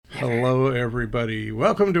Hello, everybody.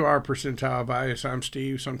 Welcome to our Percentile Bias. I'm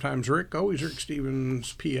Steve, sometimes Rick, always Rick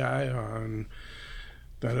Stevens, PI on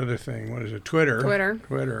that other thing. What is it?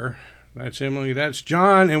 Twitter. That's Emily. That's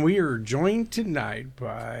John. And we are joined tonight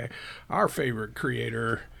by our favorite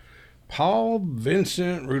creator,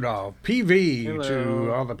 PVincent Rudolph. PV, Hello.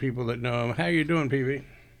 to all the people that know him. How you doing, PV?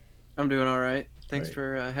 I'm doing all right. Thanks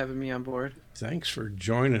for having me on board. Thanks for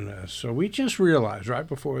joining us. So we just realized right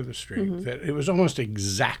before the stream that it was almost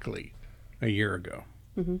exactly a year ago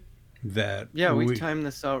that we timed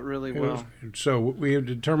this out really well. So we have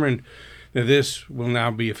determined that this will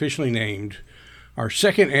now be officially named our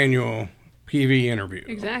second annual PV interview.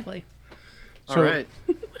 Exactly. All right.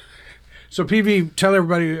 So PV, tell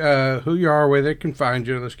everybody who you are, where they can find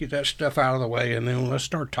you. Let's get that stuff out of the way, and then let's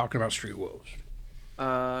start talking about Street Wolves.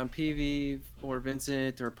 PV or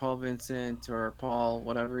Vincent or Paul Vincent or Paul,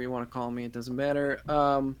 whatever you want to call me, it doesn't matter.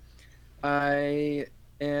 I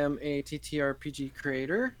am a TTRPG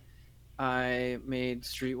creator. I made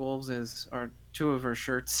Street Wolves, as two of our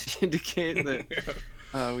shirts indicate that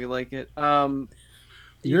we like it.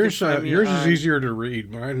 Yours is easier to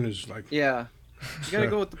read. Mine is like... Yeah. You gotta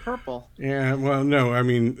go with the purple. Yeah, well, no, I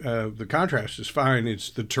mean, the contrast is fine. It's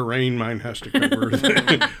the terrain mine has to cover.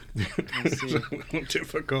 It's a little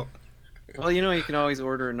difficult. Well, you can always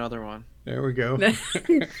order another one. There we go.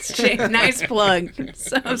 Nice plug.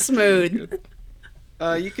 So smooth.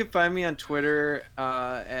 You can find me on Twitter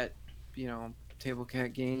at,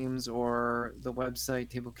 Tablecat Games, or the website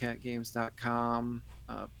tablecatgames.com,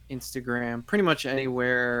 Instagram, pretty much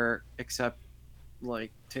anywhere except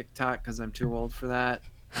like TikTok, because I'm too old for that.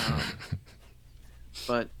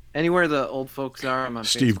 But anywhere the old folks are, I'm on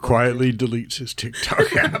Steve Facebook. Quietly deletes his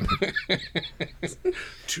TikTok app.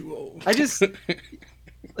 Too old. I just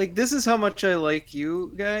this is how much I like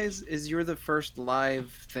you guys, is you're the first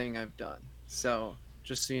live thing I've done. So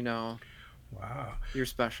just so you know, wow, you're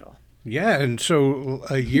special. Yeah, and so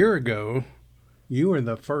a year ago, you were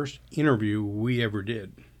the first interview we ever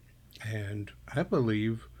did. And I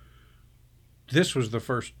believe this was the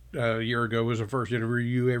first, year ago was the first interview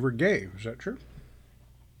you ever gave. Is that true?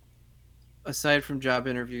 Aside from job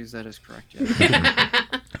interviews, that is correct. Yeah.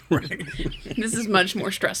 Right. This is much more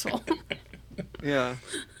stressful. Yeah.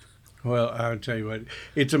 Well, I'll tell you what,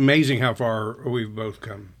 it's amazing how far we've both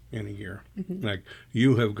come in a year. Like,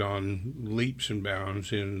 you have gone leaps and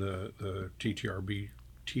bounds in the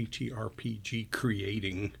TTRPG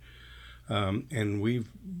creating. And we've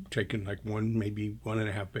taken like maybe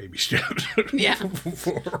 1.5 baby steps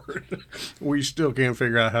forward. We still can't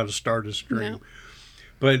figure out how to start a stream. No.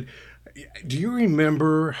 But do you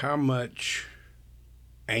remember how much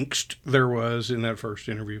angst there was in that first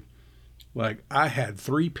interview? Like, I had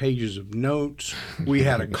 3 pages of notes. We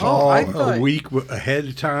had a call a week ahead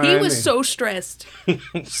of time. He was so stressed.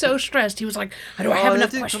 So stressed. He was like, I have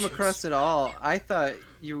enough questions. That didn't come across at all. I thought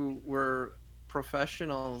you were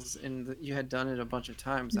professionals and you had done it a bunch of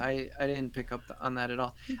times. I didn't pick up on that at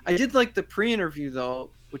all. I did like the pre-interview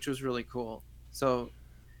though, which was really cool. So,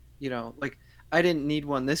 I didn't need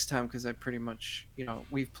one this time because I pretty much,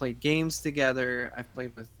 we've played games together. I've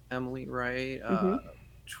played with Emily, right?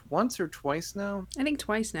 Once or twice now? I think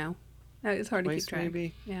twice now. It's hard to keep track.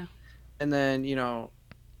 Maybe. Yeah. And then,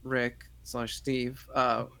 Rick/Steve,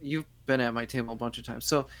 you've been at my table a bunch of times.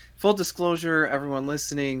 So full disclosure, everyone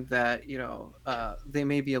listening, that, they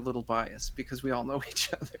may be a little biased because we all know each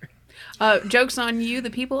other. Joke's on you. The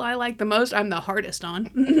people I like the most, I'm the hardest on.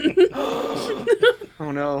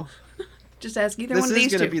 Oh, no. Just ask either one of these two.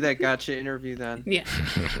 This is going to be that gotcha interview then. Yeah.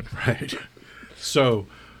 Right. So,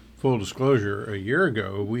 full disclosure, a year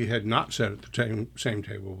ago, we had not sat at the same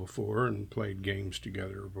table before and played games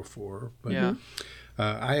together before. But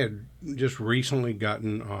I had just recently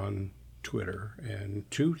gotten on Twitter, and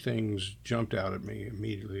 2 things jumped out at me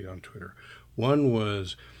immediately on Twitter. One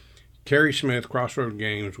was Terry Smith, Crossroad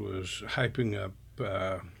Games, was hyping up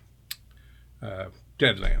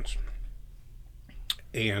Deadlands.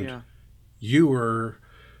 And you were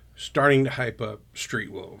starting to hype up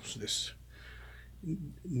Street Wolves, this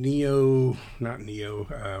retro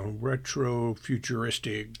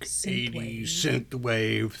futuristic 80s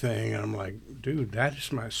synthwave thing. And I'm like, dude, that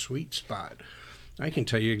is my sweet spot. I can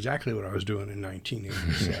tell you exactly what I was doing in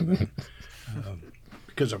 1987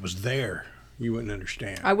 because I was there. You wouldn't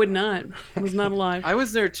understand. I would not. I was not alive. I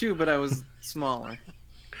was there too, but I was smaller.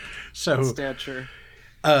 So stature.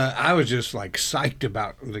 I was just like psyched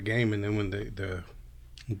about the game, and then when the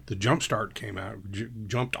Jumpstart came out,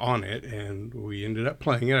 jumped on it, and we ended up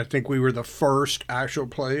playing it. I think we were the first actual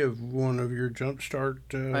play of one of your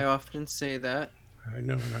Jumpstart. I often say that. I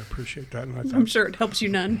know, and I appreciate that. And I'm sure it helps you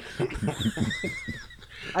none.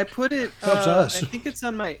 I put it. Helps I us. think it's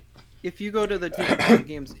on my. If you go to the Tabletop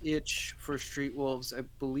Games itch for Street Wolves, I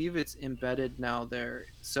believe it's embedded now there.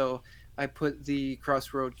 So I put the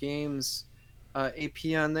Crossroad Games AP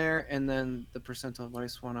on there, and then the Percentile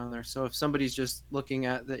Vice one on there. So if somebody's just looking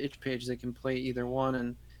at the itch page, they can play either one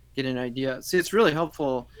and get an idea. See, it's really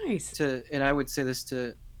helpful Nice. to, and I would say this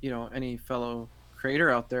to any fellow creator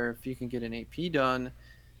out there, if you can get an AP done,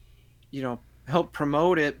 help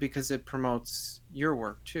promote it, because it promotes your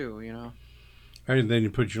work too. And then you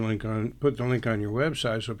put the link on your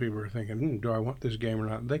website, so people are thinking, do I want this game or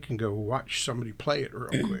not? They can go watch somebody play it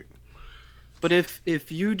real quick. But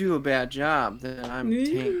if you do a bad job, then I'm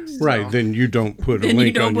tanked. So. Right, then you don't put a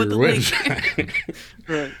link on your website.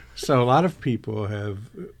 Right. So a lot of people have,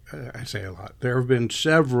 I say a lot, there have been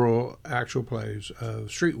several actual plays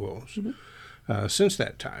of Street Wolves since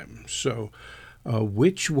that time. So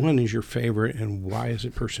which one is your favorite, and why is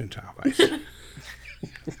it Percentile Vice?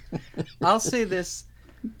 I'll say this.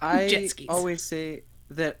 I always say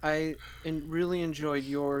that I really enjoyed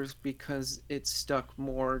yours because it stuck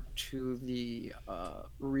more to the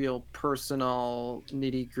real personal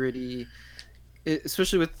nitty gritty.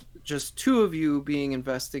 Especially with just two of you being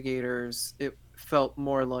investigators, it felt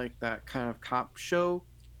more like that kind of cop show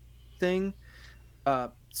thing.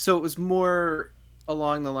 So it was more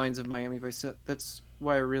along the lines of Miami Vice. That's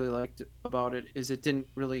why I really liked about it, is it didn't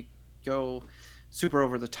really go super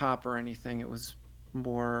over the top or anything. It was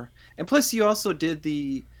more, and plus you also did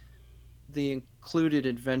the included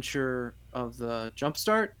adventure of the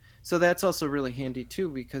Jumpstart, so that's also really handy too,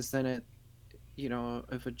 because then it,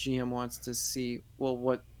 if a GM wants to see, well,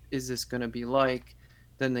 what is this going to be like,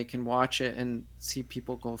 then they can watch it and see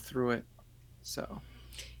people go through it. So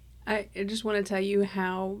I just want to tell you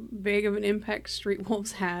how big of an impact Street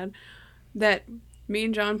Wolves had. That me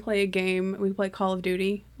and John play a game. We play Call of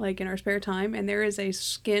Duty like in our spare time, and there is a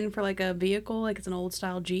skin for like a vehicle, like it's an old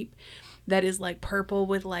style Jeep, that is like purple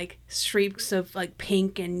with like streaks of like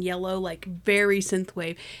pink and yellow, like very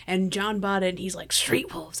synthwave. And John bought it, and he's like,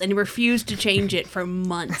 Street Wolves, and he refused to change it for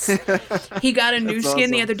months. He got a new skin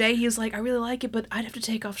awesome. The other day. He was like, I really like it, but I'd have to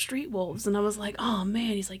take off Street Wolves. And I was like, oh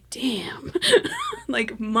man. He's like, damn.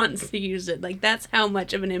 Like months he used it. Like that's how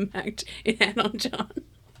much of an impact it had on John.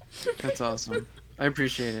 That's awesome. I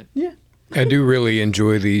appreciate it. Yeah. I do really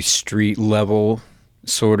enjoy the street level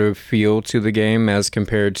sort of feel to the game as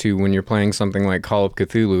compared to when you're playing something like Call of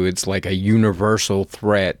Cthulhu. It's like a universal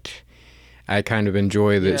threat. I kind of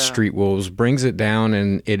enjoy that Street Wolves brings it down,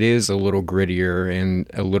 and it is a little grittier and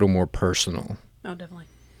a little more personal. Oh, definitely.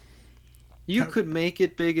 You could make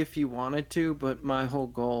it big if you wanted to, but my whole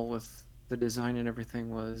goal with the design and everything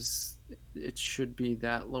was it should be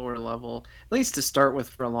that lower level, at least to start with,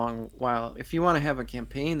 for a long while. If you want to have a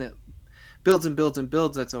campaign that builds and builds and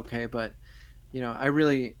builds, that's okay. But I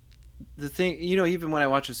really, the thing, even when I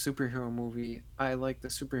watch a superhero movie, I like the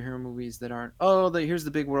superhero movies that aren't, here's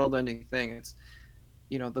the big world ending thing. It's,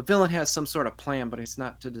 the villain has some sort of plan, but it's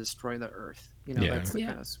not to destroy the earth. That's the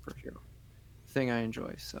kind of superhero thing I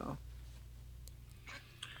enjoy.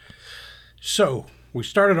 So we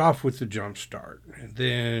started off with the jump start, and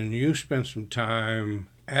then you spent some time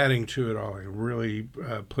adding to it all and really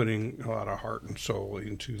putting a lot of heart and soul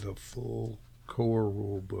into the full core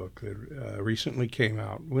rule book that recently came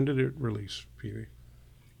out. When did it release, PV?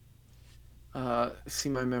 See,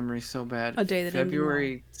 my memory's so bad. A day that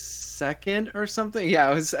February 2nd or something.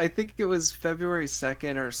 Yeah, I think it was February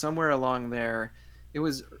 2nd or somewhere along there. It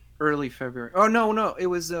was early February. Oh no, it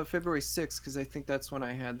was February 6th, because I think that's when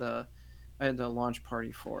I had the launch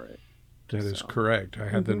party for it. That is correct. I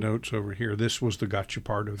had the notes over here. This was the gotcha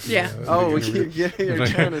part of the you're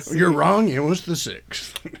trying to see. You're wrong. It was the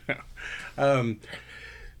 6th.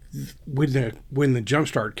 When the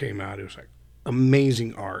Jumpstart came out, it was like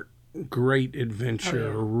amazing art, great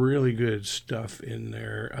adventure, really good stuff in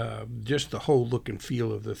there. Just the whole look and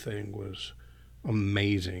feel of the thing was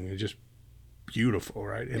amazing. It's just beautiful,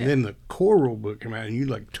 right? And then the core rule book came out, and you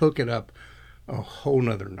like took it up a whole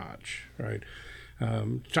nother notch, right?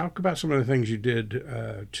 Talk about some of the things you did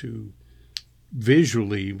to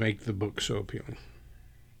visually make the book so appealing.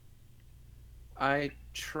 I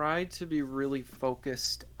tried to be really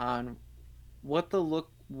focused on what the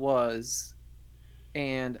look was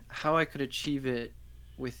and how I could achieve it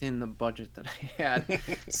within the budget that I had.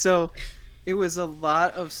 So it was a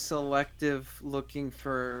lot of selective looking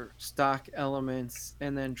for stock elements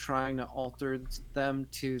and then trying to alter them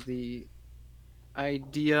to the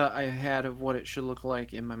idea I had of what it should look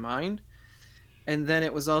like in my mind. And then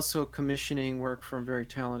it was also commissioning work from very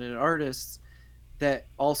talented artists that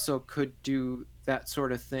also could do that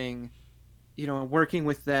sort of thing, working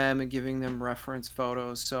with them and giving them reference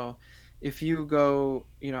photos. So if you go,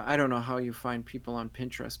 I don't know how you find people on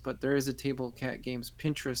Pinterest, but there is a Table Cat Games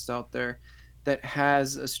Pinterest out there that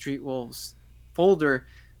has a Street Wolves folder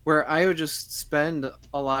where I would just spend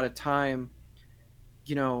a lot of time,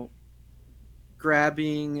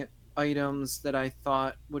 grabbing items that I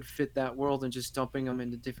thought would fit that world and just dumping them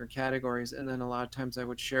into different categories. And then a lot of times I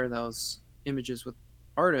would share those images with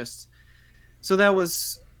artists. So that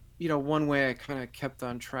was, one way I kind of kept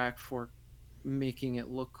on track for making it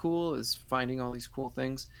look cool, is finding all these cool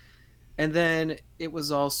things. And then it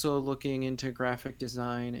was also looking into graphic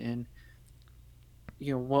design and,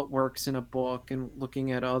 what works in a book, and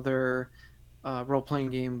looking at other role-playing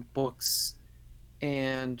game books,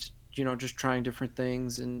 and, just trying different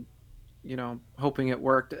things and, hoping it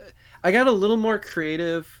worked. I got a little more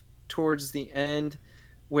creative towards the end,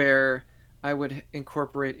 where I would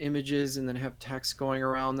incorporate images and then have text going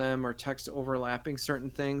around them, or text overlapping certain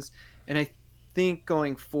things. And I think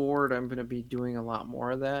going forward, I'm going to be doing a lot more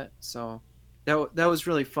of that. So that was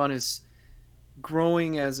really fun, is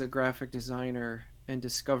growing as a graphic designer and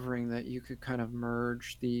discovering that you could kind of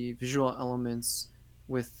merge the visual elements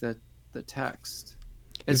with the text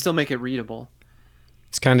and still make it readable.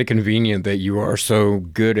 It's kind of convenient that you are so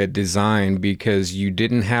good at design, because you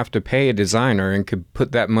didn't have to pay a designer and could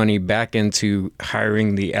put that money back into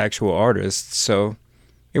hiring the actual artists. So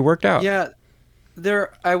it worked out. Yeah,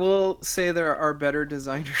 I will say there are better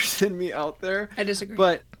designers than me out there. I disagree.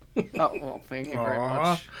 But well, thank you very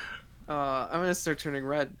much. I'm gonna start turning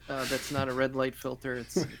red. That's not a red light filter.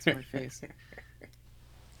 It's my face.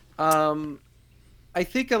 I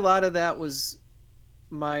think a lot of that was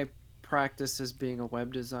my practice as being a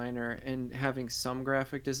web designer and having some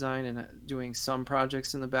graphic design and doing some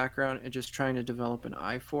projects in the background and just trying to develop an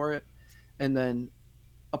eye for it, and then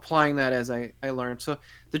applying that as I learned. So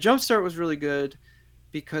the Jumpstart was really good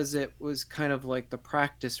because it was kind of like the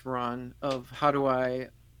practice run of how do I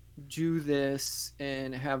do this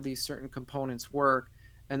and have these certain components work,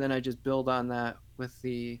 and then I just build on that with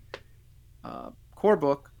the core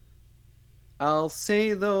book. I'll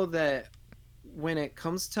say though that when it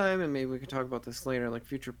comes time, and maybe we can talk about this later, like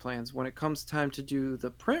future plans, when it comes time to do the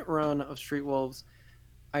print run of Street Wolves,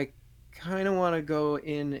 I kind of want to go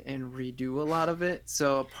in and redo a lot of it.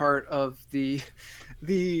 So a part of the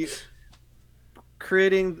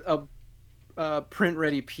creating a print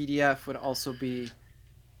ready PDF would also be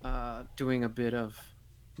doing a bit of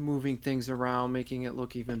moving things around, making it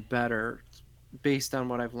look even better based on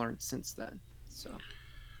what I've learned since then.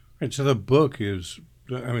 So the book is,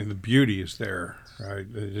 I mean, the beauty is there, right?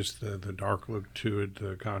 Just the dark look to it,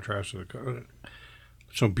 the contrast of the color.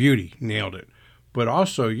 So beauty, nailed it. But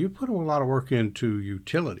also, you put a lot of work into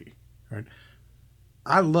utility, right?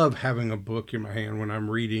 I love having a book in my hand when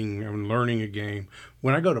I'm reading and learning a game.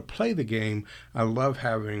 When I go to play the game, I love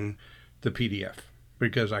having the PDF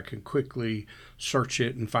because I can quickly search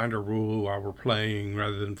it and find a rule while we're playing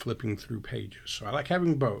rather than flipping through pages. So I like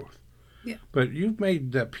having both. Yeah. But you've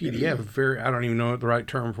made that PDF very, I don't even know what the right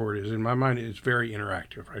term for it is. In my mind, it's very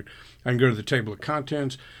interactive, right? I can go to the table of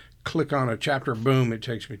contents, click on a chapter, boom, it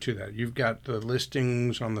takes me to that. You've got the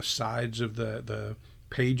listings on the sides of the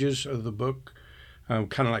pages of the book,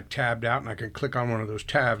 kind of like tabbed out, and I can click on one of those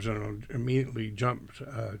tabs and it'll immediately jump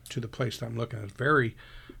to the place that I'm looking at. It's very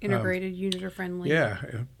integrated, user-friendly. Yeah.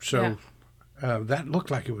 So that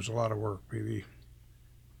looked like it was a lot of work, maybe.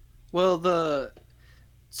 Well,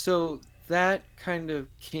 so that kind of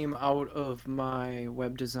came out of my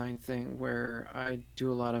web design thing, where I do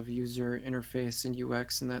a lot of user interface and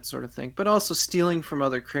UX and that sort of thing, but also stealing from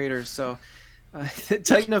other creators. So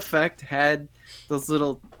Titan Effect had those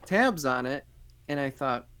little tabs on it, and I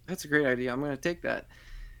thought, that's a great idea. I'm going to take that.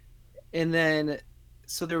 And then,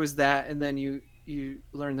 so there was that, and then you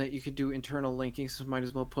learn that you could do internal linking, so might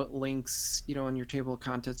as well put links, in your table of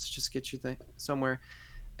contents to just get you somewhere.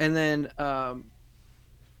 And then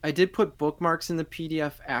I did put bookmarks in the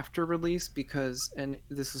PDF after release because, and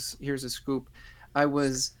here's a scoop, I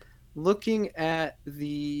was looking at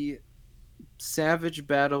the Savage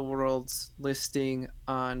Battle Worlds listing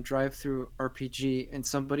on Drive-Thru RPG, and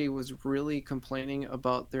somebody was really complaining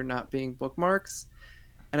about there not being bookmarks,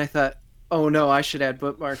 and I thought, oh no, I should add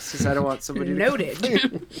bookmarks because I don't want somebody to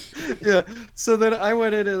Noted. Yeah, so then I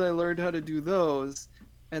went in and I learned how to do those.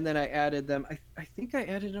 And then I added them. I think I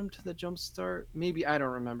added them to the Jumpstart. Maybe, I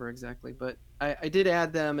don't remember exactly, but I did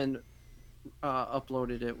add them and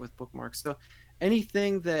uploaded it with bookmarks. So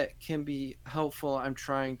anything that can be helpful, I'm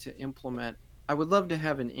trying to implement. I would love to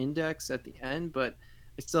have an index at the end, but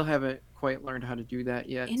I still haven't quite learned how to do that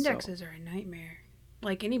yet. Indexes are a nightmare.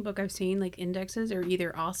 Like any book I've seen, like indexes are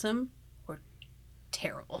either awesome or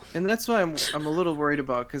terrible. And that's why I'm a little worried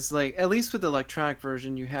about, because like at least with the electronic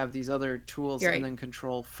version you have these other tools Right. and then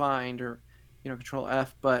control find or control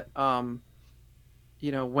F, but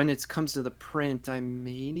when it comes to the print I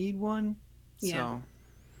may need one. Yeah. So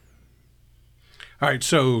All right,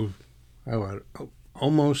 so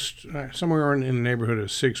almost somewhere in the neighborhood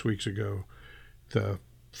of 6 weeks ago, the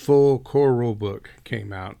full core rule book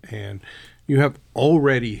came out, and you have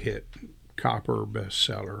already hit copper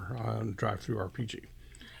bestseller on Drive-Thru RPG.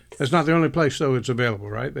 That's not the only place, though, it's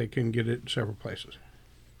available, right? They can get it several places.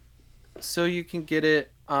 So you can get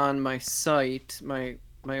it on my site, my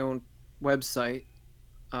own website.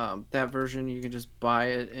 That version you can just buy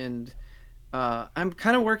it, and I'm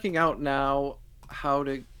kind of working out now how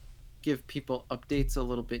to give people updates a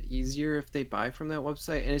little bit easier if they buy from that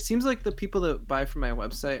website. And it seems like the people that buy from my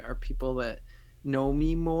website are people that know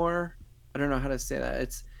me more. I don't know how to say that.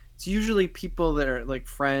 It's usually people that are like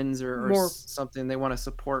friends or something. They want to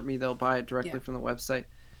support me. They'll buy it directly from the website.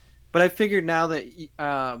 But I figured now that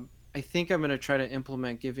I think I'm going to try to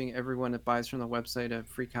implement giving everyone that buys from the website a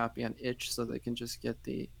free copy on itch so they can just get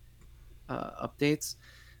the updates.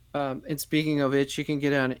 And speaking of itch, you can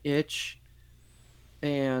get it on itch.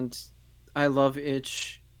 And I love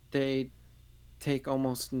itch. They take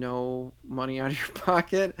almost no money out of your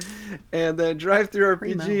pocket. And then Drive-Thru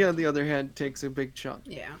RPG, on the other hand, takes a big chunk.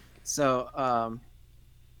 Yeah. So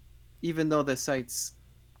even though the site's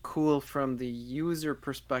cool from the user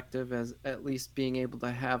perspective, as at least being able to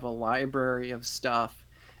have a library of stuff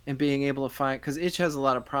and being able to find, because itch has a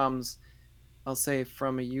lot of problems, I'll say,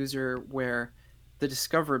 from a user where the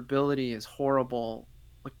discoverability is horrible.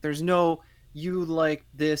 Like there's no, you like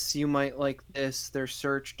this, you might like this, their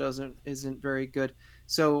search isn't very good.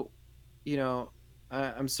 So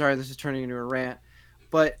I'm sorry this is turning into a rant,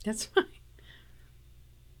 but That's fine.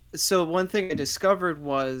 So one thing I discovered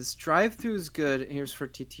was Drive-Thru is good. Here's for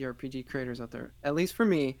TTRPG creators out there. At least for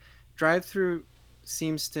me, Drive-Thru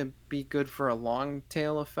seems to be good for a long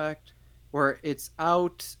tail effect where it's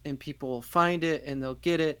out and people will find it and they'll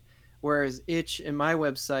get it. Whereas itch in my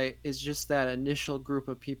website is just that initial group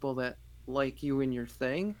of people that like you and your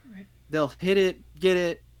thing. Right. They'll hit it, get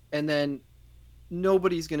it, and then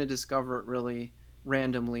nobody's going to discover it really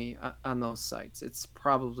randomly on those sites. It's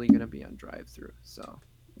probably going to be on Drive-Thru. So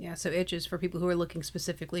yeah, so itch is for people who are looking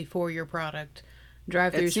specifically for your product.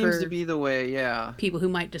 Drive-Thru it seems to be the way, yeah. People who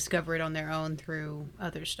might discover it on their own through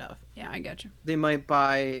other stuff. Yeah, I got you. They might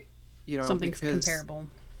buy, something comparable.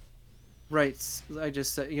 Right. I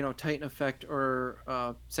just said, Titan Effect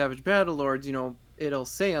or Savage Battlelords, it'll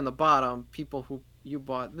say on the bottom, people who you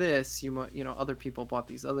bought this, other people bought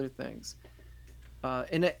these other things.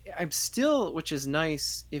 And I'm still, which is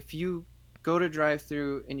nice, if you go to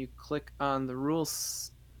Drive-Thru and you click on the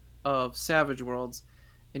rules of Savage Worlds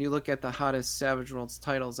and you look at the hottest Savage Worlds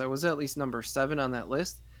titles, I was at least number 7 on that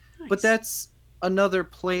list. Nice. But that's another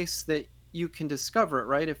place that you can discover it,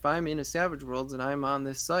 right? If I'm in a Savage Worlds and I'm on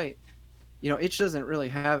this site, it doesn't really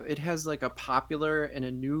have, it has like a popular and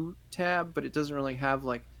a new tab, but it doesn't really have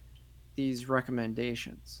like these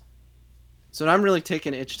recommendations. So I'm really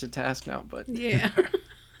taking itch to task now, but yeah.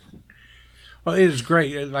 Well, it is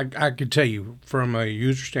great. Like I could tell you from a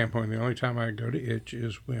user standpoint, the only time I go to itch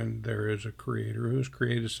is when there is a creator who has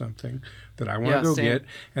created something that I want to go get,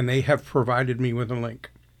 and they have provided me with a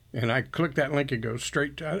link. And I click that link, it goes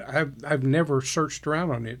straight to, I've never searched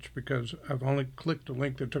around on itch because I've only clicked a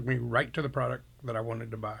link that took me right to the product that I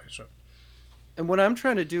wanted to buy. So, and what I'm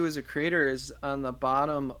trying to do as a creator is on the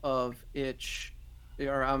bottom of itch,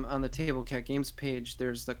 or on the Table Cat Games page,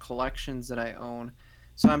 there's the collections that I own.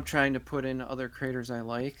 So I'm trying to put in other creators I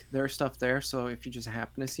like. There's stuff there, so if you just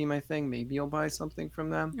happen to see my thing, maybe you'll buy something from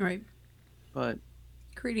them. Right. But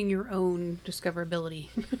creating your own discoverability.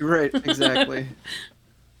 Right, exactly.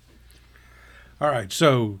 All right,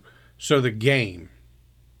 so the game,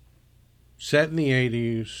 set in the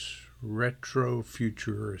 80s, retro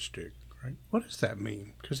futuristic, right? What does that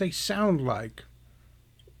mean? Because they sound like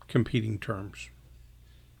competing terms.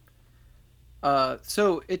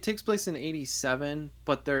 So it takes place in 87,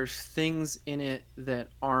 but there's things in it that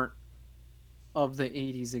aren't of the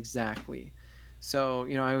 80s exactly. So,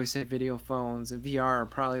 I always say video phones and VR are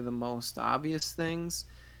probably the most obvious things,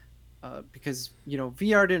 because,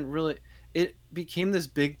 VR didn't really, it became this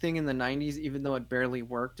big thing in the 90s, even though it barely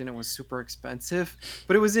worked and it was super expensive,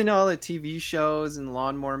 but it was in all the TV shows and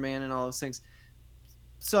Lawnmower Man and all those things.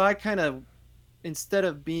 So I kind of, instead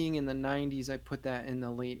of being in the 90s, I put that in the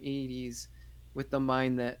late 80s with the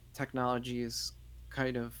mind that technology is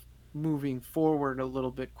kind of moving forward a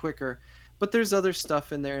little bit quicker. But there's other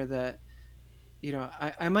stuff in there that,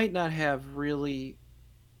 I might not have really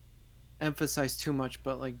emphasize too much,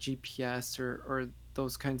 but like GPS or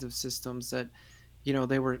those kinds of systems that,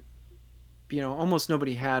 they were, almost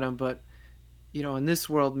nobody had them, but in this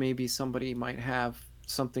world, maybe somebody might have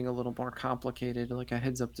something a little more complicated, like a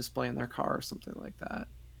heads-up display in their car or something like that.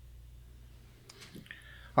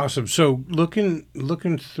 Awesome. So looking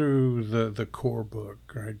through the core book,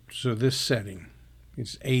 right? So this setting,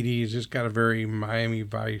 it's 80s. It's got a very Miami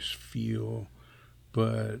Vice feel,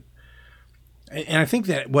 but and I think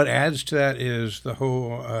that what adds to that is the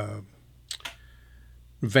whole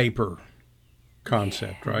vapor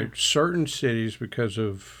concept, right? Certain cities, because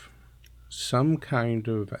of some kind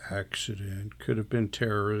of accident, could have been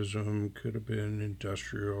terrorism, could have been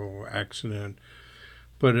industrial accident,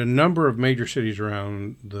 but a number of major cities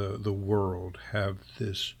around the world have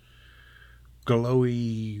this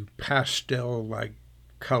glowy pastel-like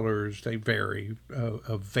colors. They vary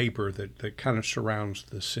of vapor that kind of surrounds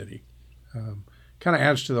the city. Kind of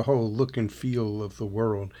adds to the whole look and feel of the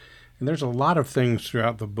world. And there's a lot of things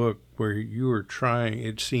throughout the book where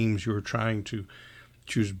it seems you are trying to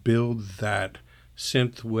build that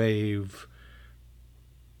synth wave,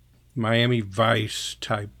 Miami Vice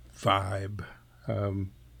type vibe.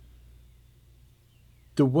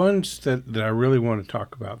 The ones that I really want to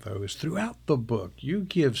talk about, though, is throughout the book, you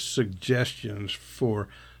give suggestions for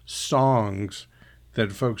songs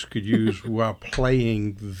that folks could use while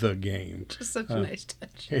playing the game. Just such a nice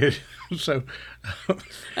touch. So,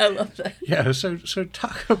 I love that. Yeah, so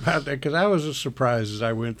talk about that, because I was surprised as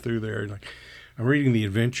I went through there. Like, I'm reading the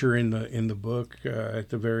adventure in the book. At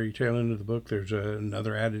the very tail end of the book, there's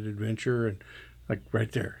another added adventure, and like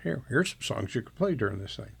right there, here's some songs you could play during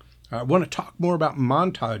this thing. I want to talk more about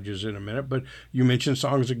montages in a minute, but you mentioned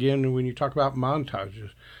songs again when you talk about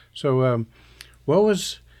montages. So, what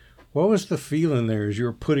was the feeling there as you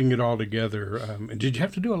were putting it all together? And did you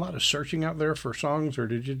have to do a lot of searching out there for songs, or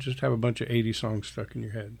did you just have a bunch of 80 songs stuck in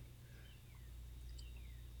your head?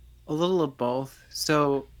 A little of both.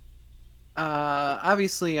 So,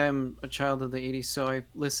 obviously, I'm a child of the 80s, so I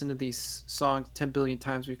listened to these songs 10 billion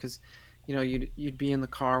times because, you'd be in the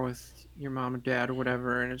car with your mom or dad or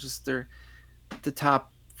whatever, and it's just the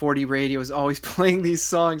top 40 radio is always playing these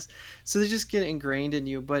songs, so they just get ingrained in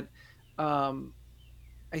you. But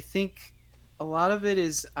I think a lot of it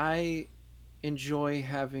is I enjoy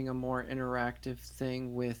having a more interactive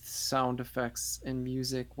thing with sound effects and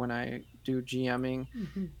music when I do GMing.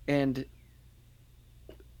 Mm-hmm. And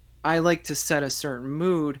I like to set a certain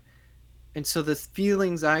mood. And so the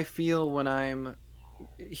feelings I feel when I'm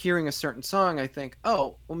hearing a certain song, I think,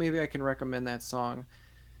 oh, well, maybe I can recommend that song,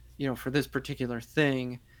 for this particular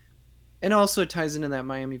thing. And also it ties into that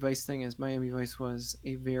Miami Vice thing, as Miami Vice was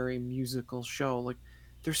a very musical show. Like,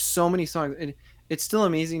 there's so many songs, and it's still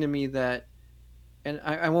amazing to me that, and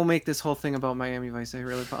I won't make this whole thing about Miami Vice, I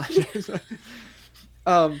really apologize.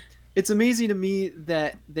 It's amazing to me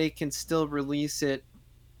that they can still release it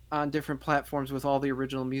on different platforms with all the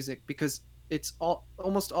original music, because it's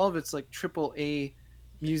almost all of it's like AAA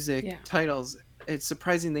music titles. It's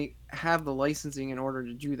surprising they have the licensing in order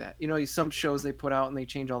to do that. Some shows they put out and they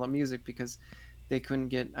change all the music because they couldn't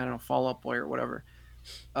get, I don't know, Fall Out Boy or whatever.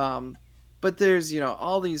 But there's,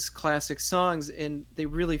 all these classic songs, and they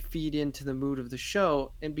really feed into the mood of the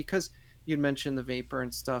show. And because you'd mentioned the vapor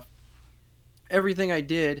and stuff, everything I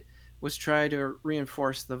did was try to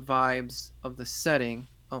reinforce the vibes of the setting.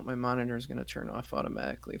 Oh, my monitor is going to turn off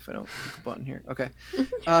automatically if I don't click a button here. Okay.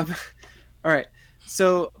 All right.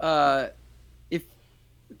 So if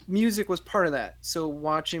music was part of that, so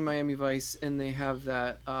watching Miami Vice, and they have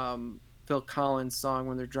that Phil Collins song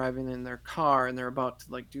when they're driving in their car and they're about to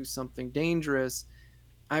like do something dangerous,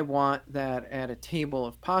 I want that at a table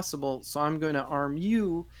if possible. So I'm going to arm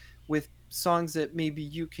you with songs that maybe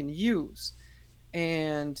you can use.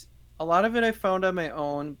 And a lot of it I found on my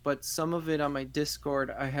own, but some of it on my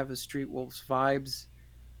Discord. I have a Street Wolves Vibes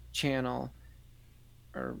channel,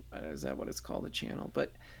 or is that what it's called, a channel?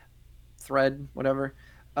 But thread, whatever.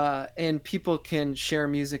 And people can share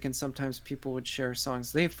music, and sometimes people would share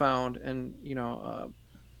songs they found. And,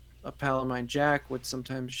 a pal of mine, Jack, would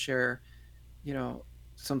sometimes share,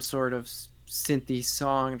 some sort of synthy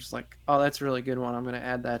song. Just like, oh, that's a really good one. I'm going to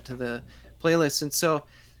add that to the playlist. And so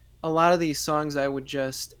a lot of these songs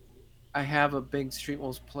I have a big Street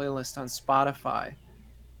Wolves playlist on Spotify.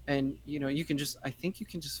 And, I think you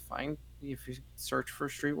can just find, if you search for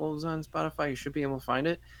Street Wolves on Spotify, you should be able to find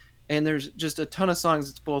it. And there's just a ton of songs.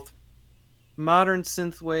 It's both modern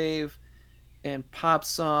synthwave and pop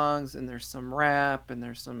songs, and there's some rap, and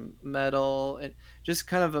there's some metal, and just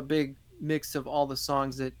kind of a big mix of all the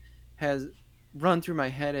songs that has run through my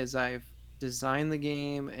head as I've designed the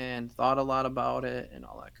game and thought a lot about it and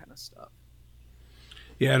all that kind of stuff.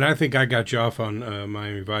 Yeah, and I think I got you off on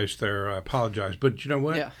Miami Vice there. I apologize, but you know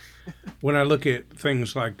what? Yeah. When I look at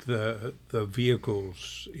things like the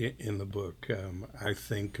vehicles in the book, I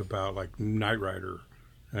think about like Knight Rider.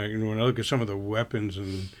 When I look at some of the weapons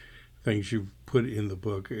and things you put in the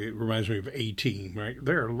book, it reminds me of A-Team. Right?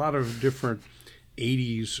 There are a lot of different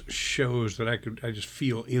 '80s shows that I just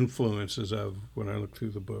feel influences of when I look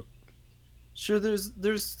through the book. Sure,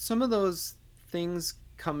 there's some of those things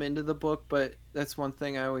come into the book, but that's one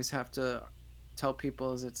thing I always have to tell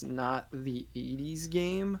people is it's not the 80s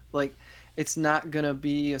game. Like it's not going to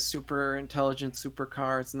be a super intelligent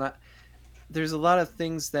supercar. It's not. There's a lot of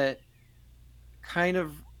things that kind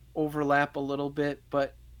of overlap a little bit,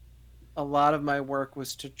 but a lot of my work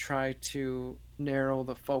was to try to narrow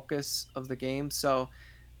the focus of the game. So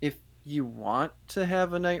if you want to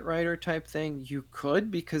have a Knight Rider type thing, you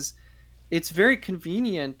could, because it's very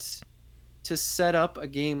convenient to set up a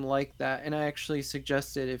game like that. And I actually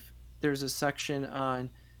suggested if there's a section on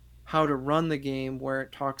how to run the game where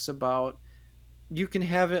it talks about, you can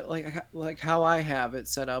have it like how I have it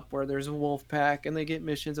set up, where there's a wolf pack and they get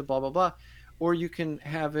missions and blah blah blah, or you can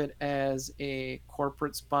have it as a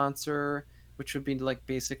corporate sponsor, which would be like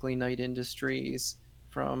basically Knight Industries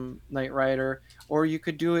from Knight Rider, or you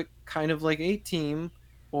could do it kind of like A-Team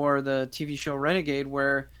or the TV show Renegade,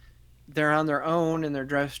 where they're on their own and they're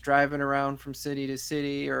just driving around from city to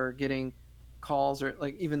city or getting calls, or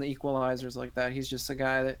like even the Equalizers like that. He's just a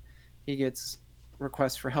guy that he gets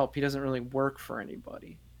requests for help. He doesn't really work for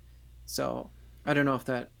anybody. So I don't know if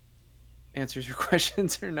that answers your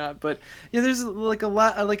questions or not, but yeah, there's like a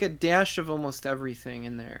lot, like a dash of almost everything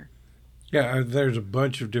in there. Yeah, there's a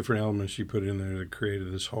bunch of different elements you put in there that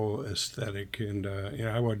created this whole aesthetic, and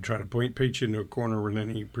I wouldn't try to paint you into a corner with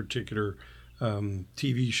any particular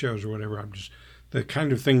TV shows or whatever. I'm just the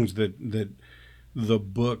kind of things that the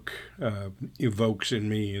book evokes in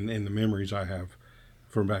me and the memories I have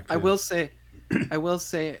from back then. I will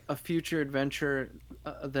say a future adventure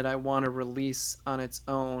that I want to release on its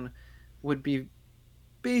own would be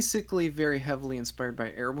basically very heavily inspired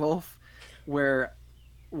by Airwolf, where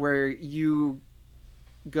you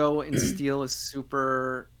go and steal a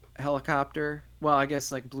super helicopter. Well, I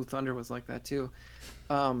guess like Blue Thunder was like that too.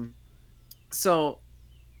 So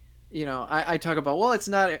I talk about, well, it's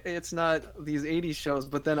not these 80s shows,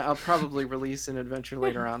 but then I'll probably release an adventure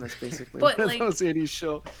later on that's basically But, one like, of those 80s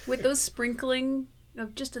shows. With those sprinkling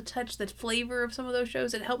of just a touch, the flavor of some of those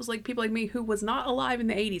shows, it helps like people like me who was not alive in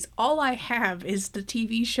the 80s. All I have is the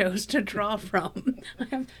TV shows to draw from. I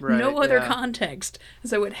have no other context.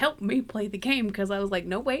 So it helped me play the game because I was like,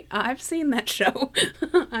 no, wait, I've seen that show.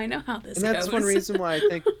 I know how this goes. And that's one reason why I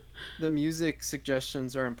think the music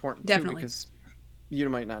suggestions are important too, because you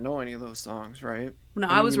might not know any of those songs, right? No,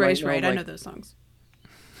 I was raised right. I know those songs.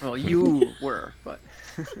 Well, you were, but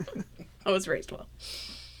I was raised well.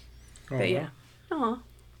 But yeah. Aw. All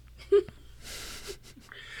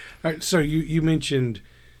right, so you mentioned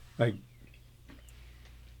like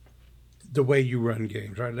the way you run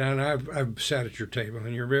games, right? And I've sat at your table,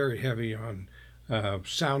 and you're very heavy on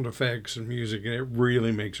sound effects and music, and it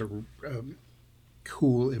really makes a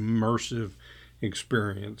cool, immersive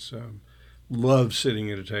experience. Love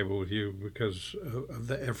sitting at a table with you because of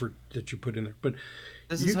the effort that you put in there. But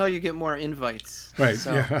this is how you get more invites. Right?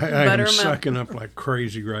 So. Yeah, I am sucking up like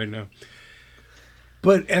crazy right now.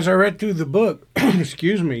 But as I read through the book,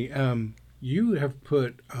 excuse me, you have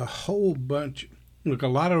put a whole bunch. Look, a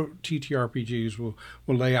lot of TTRPGs will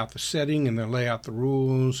lay out the setting and they'll lay out the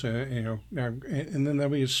rules, and then there'll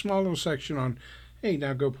be a small little section on, hey,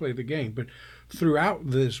 now go play the game. But throughout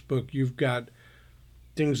this book, you've got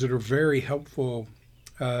things that are very helpful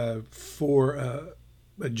for a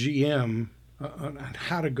GM on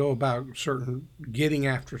how to go about getting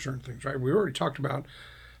after certain things. Right? We already talked about.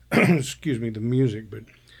 Excuse me, the music, but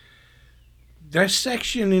that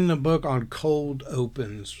section in the book on cold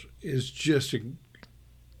opens is just a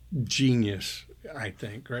genius, I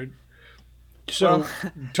think, right? So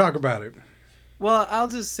talk about it. Well, I'll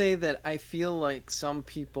just say that I feel like some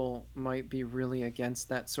people might be really against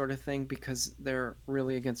that sort of thing because they're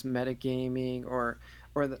really against metagaming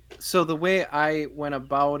so the way I went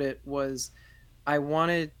about it was I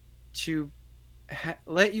wanted to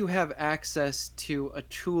let you have access to a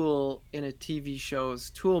tool in a TV show's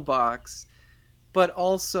toolbox, but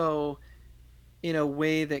also in a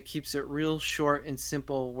way that keeps it real short and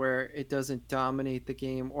simple, where it doesn't dominate the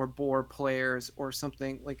game or bore players or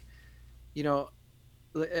something. Like,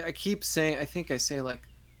 I keep saying, I think I say like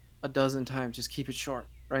a dozen times, just keep it short.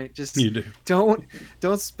 right? Just You do.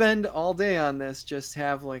 don't spend all day on this. Just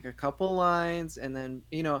have like a couple lines, and then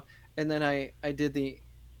I did the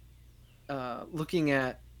looking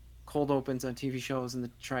at cold opens on TV shows and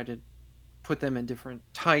try to put them in different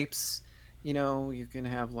types. You can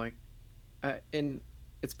have like, and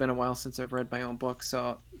it's been a while since I've read my own book,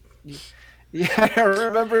 so yeah, I don't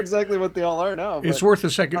remember exactly what they all are now. It's worth a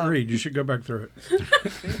second read. You should go back through it.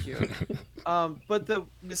 Thank you. But the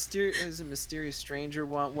mysterious stranger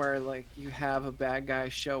one, where like you have a bad guy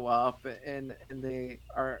show up and they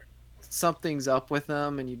are, something's up with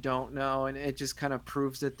them and you don't know, and it just kind of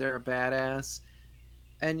proves that they're a badass.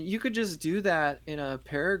 And you could just do that in a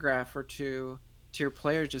paragraph or two to your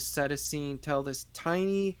players. Just set a scene, tell this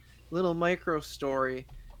tiny little micro story,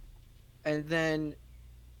 and then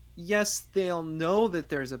yes, they'll know that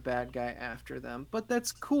there's a bad guy after them, but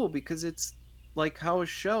that's cool because it's like how a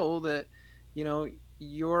show that,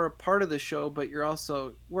 you're a part of the show, but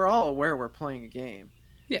we're all aware we're playing a game.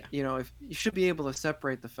 Yeah. If you should be able to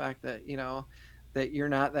separate the fact that, that you're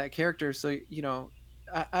not that character. So,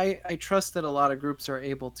 I trust that a lot of groups are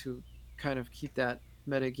able to kind of keep that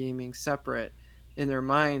metagaming separate in their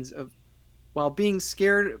minds while being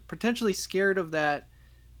potentially scared of that,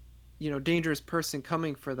 dangerous person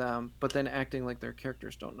coming for them, but then acting like their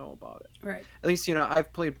characters don't know about it. Right. At least,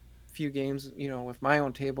 I've played a few games, with my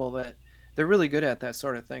own table that they're really good at that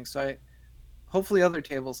sort of thing. So hopefully other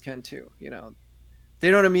tables can too, They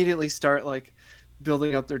don't immediately start like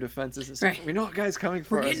building up their defenses and stuff. Right. We know a guy's coming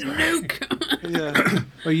for us. Getting a nuke. Yeah.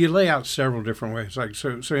 Well, you lay out several different ways. Like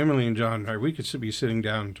so Emily and John, right, we could be sitting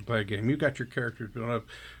down to play a game. You've got your characters built up.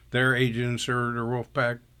 They're agents or they're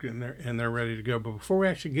Wolfpack, and they're ready to go. But before we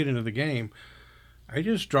actually get into the game, I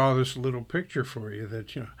just draw this little picture for you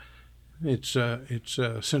that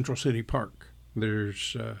it's Central City Park.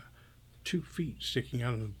 There's 2 feet sticking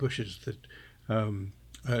out of the bushes that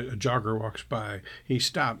a jogger walks by. He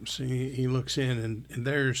stops. He looks in, and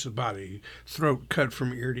there's the body, throat cut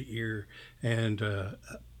from ear to ear, and a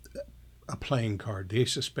playing card, the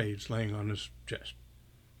Ace of Spades, laying on his chest.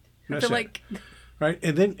 I feel like. Right,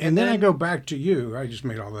 and then I go back to you. I just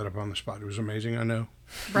made all that up on the spot. It was amazing. I know.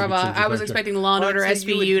 Bravo! I was expecting Law and Order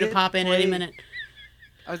SVU to pop in any minute.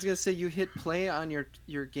 I was gonna say you hit play on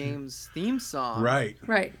your game's theme song. Right.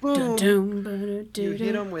 Boom. You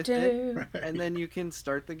hit them with it, and then you can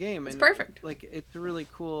start the game. And it's perfect. Like it's really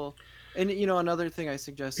cool. And another thing I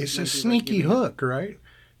suggest is a sneaky hook, right?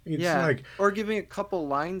 It's like, or giving a couple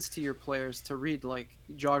lines to your players to read, like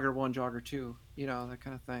Jogger 1, Jogger 2, that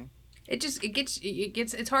kind of thing.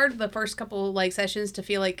 It's hard the first couple like sessions to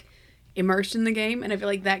feel like immersed in the game, and I feel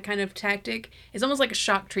like that kind of tactic is almost like a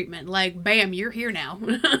shock treatment. Like, bam, you're here now,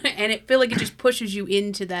 and it feel like it just pushes you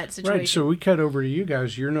into that situation. Right. So we cut over to you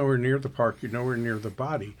guys. You're nowhere near the park. You're nowhere near the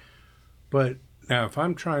body. But now, if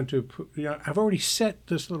I'm trying to put, I've already set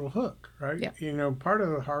this little hook, right? Yeah. Part of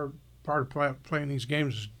the hard part of playing these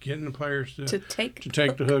games is getting the players to take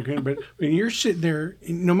the hook in. But when you're sitting there,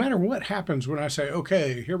 no matter what happens, when I say,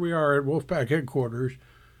 okay, here we are at Wolfpack headquarters,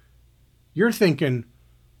 you're thinking,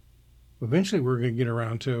 eventually we're going to get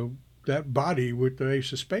around to that body with the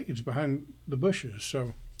Ace of Spades behind the bushes.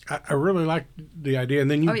 So I really like the idea. And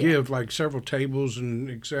then you give like several tables and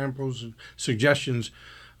examples and suggestions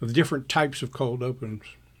of different types of cold opens.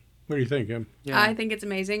 What do you think, Em? Yeah. I think it's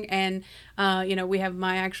amazing. And, we have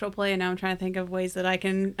my actual play, and now I'm trying to think of ways that I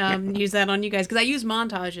can use that on you guys. Because I use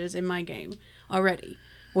montages in my game already.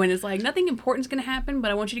 When it's like, nothing important's going to happen, but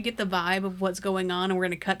I want you to get the vibe of what's going on, and we're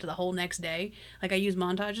going to cut to the whole next day. Like, I use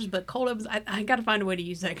montages, but cold opens, I got to find a way to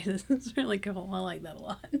use that because it's really cool. I like that a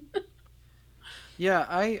lot. Yeah,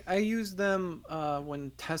 I use them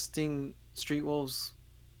when testing Street Wolves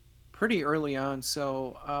pretty early on.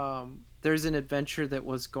 So there's an adventure that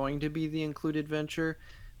was going to be the included adventure,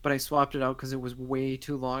 but I swapped it out because it was way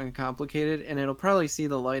too long and complicated, and it'll probably see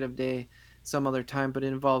the light of day some other time, but it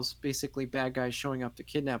involves basically bad guys showing up to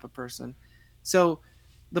kidnap a person. So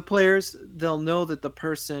the players, they'll know that the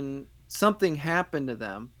person, something happened to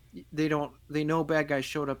them. They know bad guys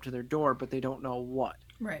showed up to their door, but they don't know what.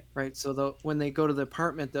 Right. So when they go to the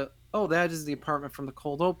apartment, that is the apartment from the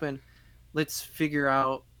cold open. Let's figure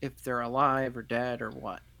out if they're alive or dead or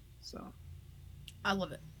what. So I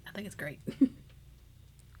love it. I think it's great.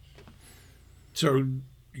 So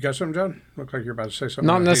you got something, John? Look like you're about to say something.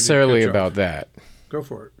 Not necessarily about that. Go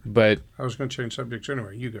for it. But I was going to change subjects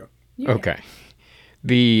anyway. You go. Yeah. Okay.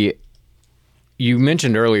 You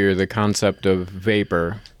mentioned earlier the concept of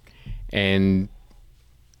vapor, and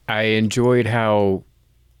I enjoyed how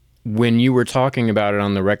when you were talking about it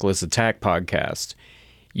on the Reckless Attack podcast,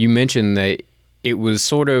 you mentioned that it was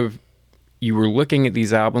sort of you were looking at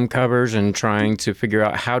these album covers and trying to figure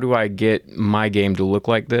out, how do I get my game to look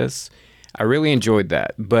like this? I really enjoyed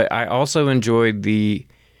that. But I also enjoyed the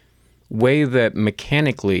way that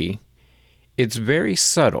mechanically it's very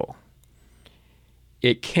subtle.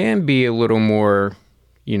 It can be a little more,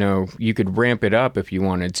 you could ramp it up if you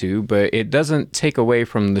wanted to, but it doesn't take away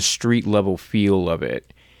from the street level feel of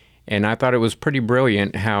it. And I thought it was pretty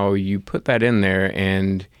brilliant how you put that in there,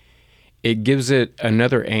 and it gives it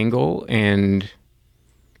another angle and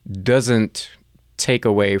doesn't take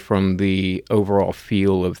away from the overall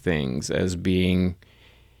feel of things as being,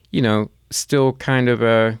 still kind of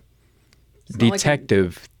a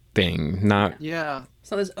detective thing, not. Yeah.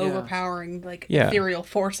 So this overpowering, ethereal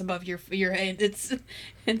force above your head.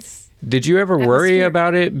 It's. Did you ever worry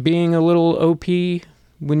about it being a little OP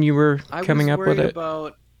when you were coming up with it? I was worried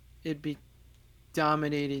about it be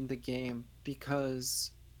dominating the game,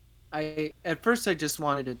 because at first I just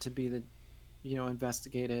wanted it to be the,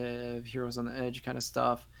 investigative, heroes on the edge kind of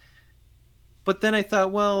stuff. But then I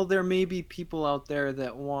thought, well, there may be people out there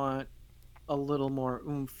that want a little more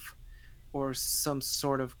oomph, or some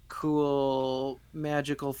sort of cool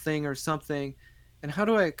magical thing or something. And how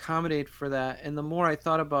do I accommodate for that? And the more I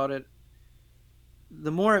thought about it,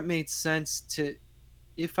 the more it made sense to,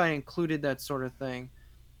 if I included that sort of thing,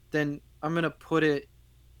 then I'm going to put it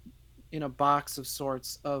in a box of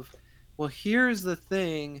sorts of, well, here's the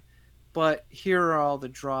thing, but here are all the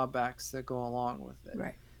drawbacks that go along with it.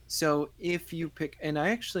 Right. So if you pick, and I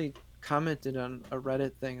actually commented on a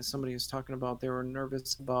Reddit thing, somebody was talking about, they were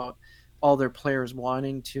nervous about all their players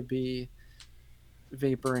wanting to be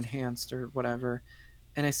vapor enhanced or whatever.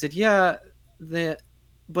 And I said, yeah,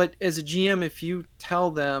 but as a GM, if you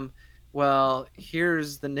tell them, well,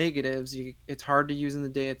 here's the negatives, it's hard to use in the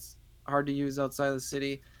day, it's hard to use outside of the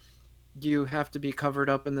city, you have to be covered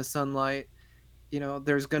up in the sunlight,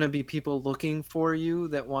 there's going to be people looking for you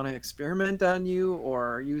that want to experiment on you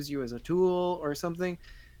or use you as a tool or something.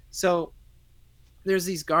 So there's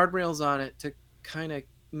these guardrails on it to kind of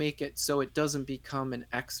make it so it doesn't become an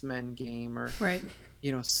X-Men game or right.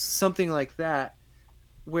 Something like that,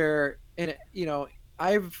 where, and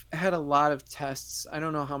I've had a lot of tests. I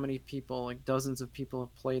don't know how many people, like dozens of people,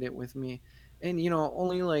 have played it with me, and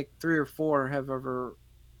only like 3 or 4 have ever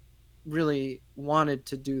really wanted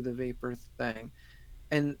to do the vapor thing,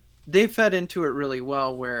 and they fed into it really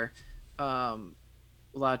well, where a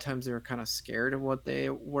lot of times they were kind of scared of what they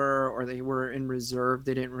were, or they were in reserve.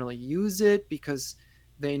 They didn't really use it because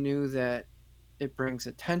they knew that it brings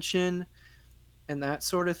attention and that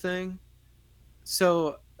sort of thing.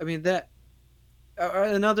 So, I mean, that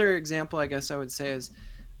another example, I guess I would say, is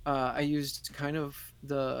I used kind of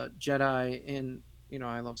the Jedi in,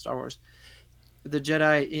 I love Star Wars, the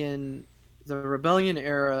Jedi in the Rebellion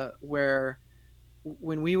era, where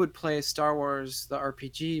when we would play Star Wars, the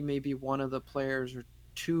RPG, maybe one of the players or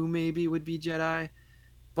 2 maybe would be Jedi.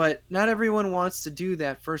 But not everyone wants to do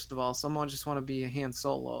that, first of all. Someone just want to be a Han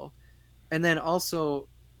Solo. And then also,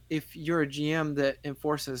 if you're a GM that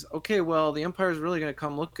enforces, okay, well, the Empire is really going to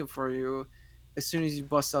come looking for you as soon as you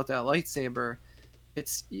bust out that lightsaber,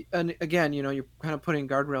 it's, and again, you're kind of putting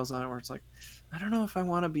guardrails on it, where it's like, I don't know if I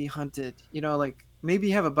want to be hunted. Like,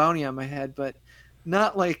 maybe have a bounty on my head, but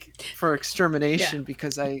not like for extermination,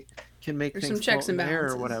 because I can make There's things some checks float in and the air or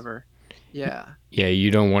balances. whatever. Yeah. Yeah, you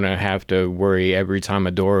don't want to have to worry every time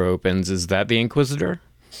a door opens. Is that the Inquisitor?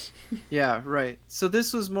 Yeah, right. So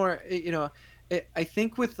this was more, I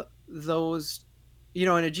think with those, and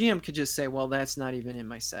a GM could just say, well, that's not even in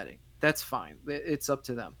my setting. That's fine. It's up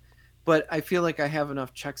to them. But I feel like I have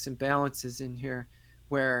enough checks and balances in here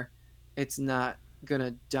where it's not going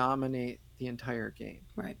to dominate the entire game.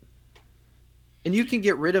 Right. And you can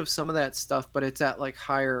get rid of some of that stuff, but it's at like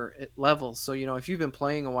higher levels. So, if you've been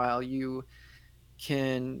playing a while, you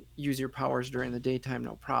can use your powers during the daytime,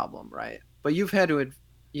 no problem, right? But you've had to,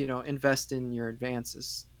 invest in your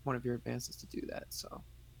advances, one of your advances, to do that. So.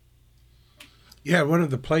 Yeah, one of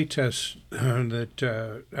the play tests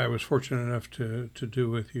that I was fortunate enough to do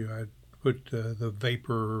with you, I put the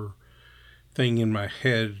vapor thing in my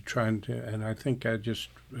head, and I think I just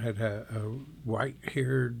had a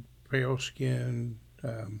white-haired, pale skin,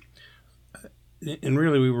 and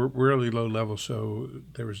really we were really low level, so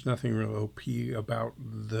there was nothing real OP about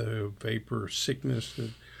the vapor sickness,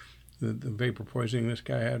 the vapor poisoning this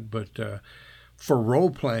guy had, but for role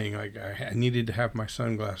playing, I needed to have my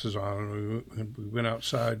sunglasses on. We went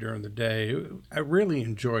outside during the day. I really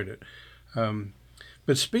enjoyed it.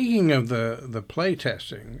 But speaking of the play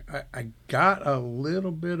testing, I got a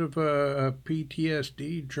little bit of a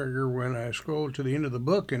PTSD trigger when I scrolled to the end of the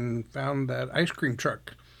book and found that ice cream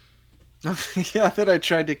truck Yeah, that I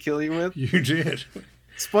tried to kill you with. You did.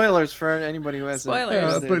 Spoilers for anybody who hasn't.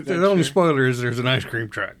 Spoilers. But the only spoiler is there's an ice cream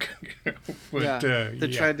truck. But, that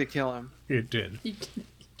tried to kill him. It did.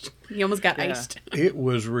 He almost got iced. It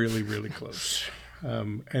was really, really close.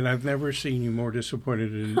 And I've never seen you more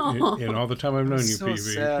disappointed in all the time I've known you, so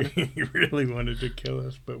PV. sad. You really wanted to kill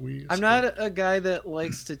us, but I'm not a guy that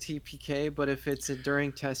likes to TPK, but if it's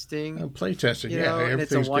during testing, play testing, you know, and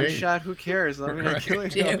it's a everything's one game. shot, who cares? Let me not kill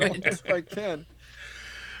you if I can.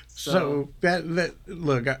 So that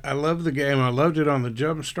look, I love the game. I loved it on the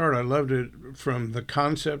jump start. I loved it from the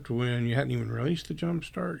concept when you hadn't even released the jump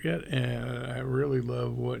start yet, and I really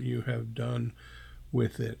love what you have done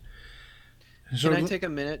with it. So, can I take a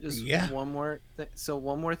minute? Just one more.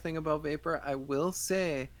 One more thing about Vapor. I will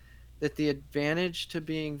say that the advantage to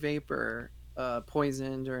being Vapor,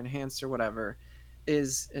 poisoned or enhanced or whatever,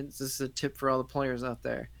 is, and this is a tip for all the players out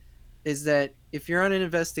there, is that if you're on an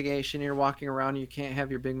investigation, you're walking around, and you can't have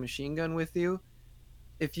your big machine gun with you.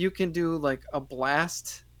 If you can do like a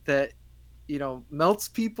blast that, melts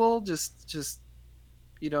people, just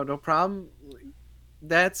no problem.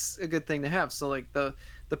 That's a good thing to have. So like the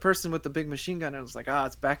person with the big machine gun, and was like,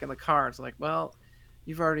 it's back in the car. It's like, well,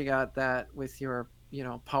 you've already got that with your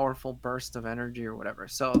powerful burst of energy or whatever.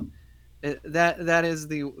 So that is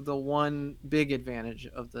the one big advantage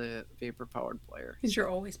of the vapor powered player. Because you're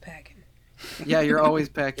always packing. Yeah, you're always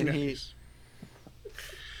packing heat.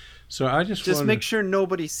 So I just make sure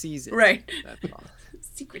nobody sees it. Right. That's all.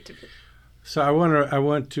 Secretively. So I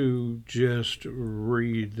want to just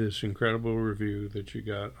read this incredible review that you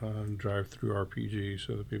got on Drive Through RPG,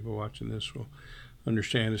 so that people watching this will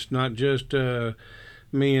understand. It's not just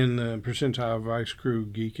me and the Percentile Vice crew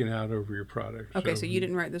geeking out over your product. Okay, so you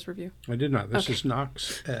didn't write this review? I did not. This is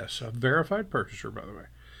Knox S., a verified purchaser, by the way.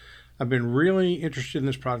 I've been really interested in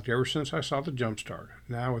this product ever since I saw the Jumpstart.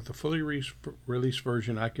 Now, with the fully released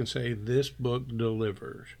version, I can say this book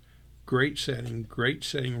delivers. Great setting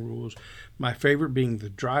rules. My favorite being the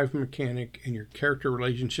drive mechanic and your character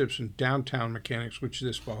relationships and downtown mechanics, which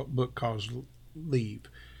this book calls leave.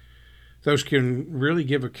 Those can really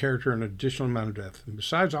give a character an additional amount of depth. And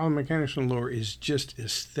besides, all the mechanics and lore is just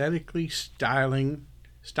aesthetically stylish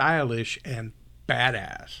and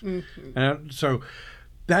badass. Mm-hmm. And so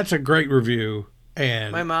that's a great review.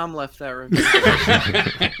 And my mom left that review.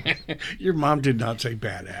 Your mom did not say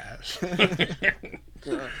badass.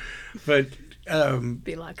 But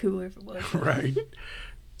be a lot cooler if it was. Right.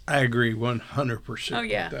 I agree 100%. Oh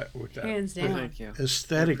yeah, with that. Hands down. Thank you.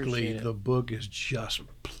 Aesthetically, the book is just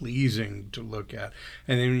pleasing to look at,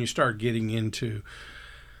 and then when you start getting into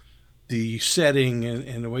the setting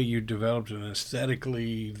and the way you developed and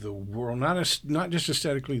aesthetically the world, not just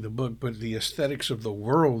aesthetically the book, but the aesthetics of the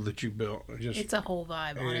world that you built. It's a whole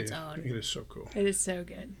vibe on its own. It is so cool. It is so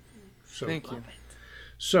good. So, thank you.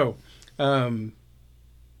 So,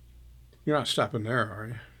 you're not stopping there, are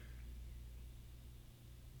you?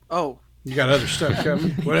 Oh. You got other stuff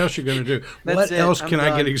coming? What else you going to do? What else can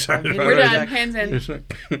I get excited about? We're done. Hands in.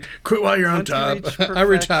 Quit while you're on top. I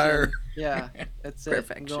retire. Yeah, that's it.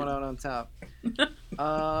 I'm going out on top.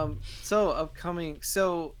 So upcoming.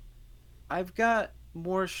 So I've got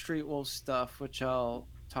more Street Wolf stuff, which I'll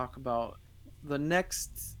talk about. The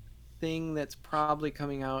next thing that's probably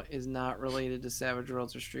coming out is not related to Savage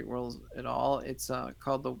Worlds or Street Worlds at all. It's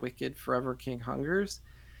called The Wicked Forever King Hungers.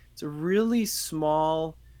 It's a really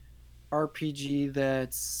small RPG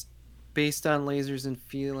that's based on lasers and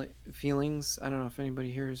feelings. I don't know if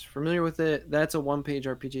anybody here is familiar with it. That's a one-page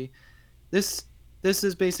RPG. This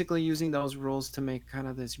is basically using those rules to make kind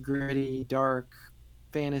of this gritty, dark,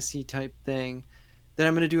 fantasy type thing. Then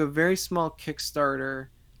I'm going to do a very small Kickstarter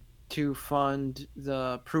to fund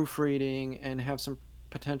the proofreading and have some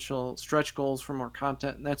potential stretch goals for more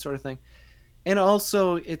content and that sort of thing. And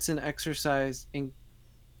also, it's an exercise in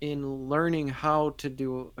learning how to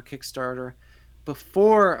do a Kickstarter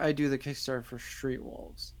before I do the Kickstarter for Street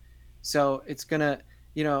Wolves. So it's gonna,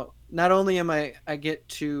 not only I get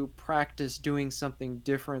to practice doing something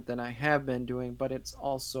different than I have been doing, but it's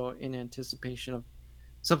also in anticipation of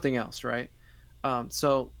something else, right?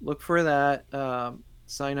 So look for that.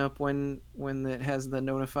 Sign up when it has the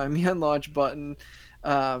notify me on launch button.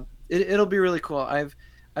 It'll be really cool. I've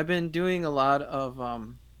been doing a lot of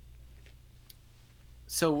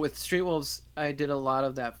so with Street Wolves, I did a lot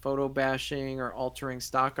of that photo bashing or altering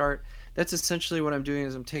stock art. That's essentially what I'm doing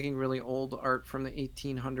is I'm taking really old art from the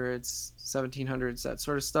 1800s, 1700s, that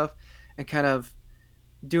sort of stuff, and kind of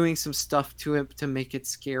doing some stuff to it to make it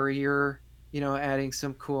scarier, adding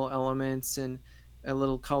some cool elements and a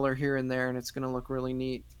little color here and there, and it's going to look really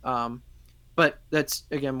neat. But that's,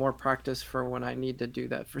 again, more practice for when I need to do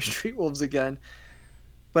that for Street Wolves again.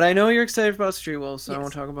 But I know you're excited about Street Wolves, so I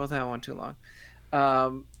won't talk about that one too long.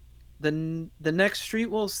 The next Street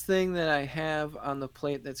Wolves thing that I have on the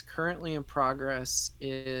plate that's currently in progress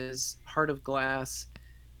is Heart of Glass.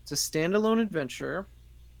 It's a standalone adventure.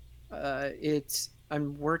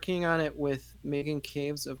 I'm working on it with Megan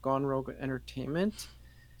Caves of Gone Rogue Entertainment.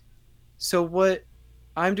 So what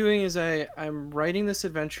I'm doing is I'm writing this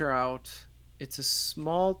adventure out. It's a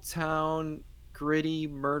small town, gritty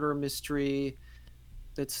murder mystery.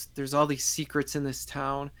 There's all these secrets in this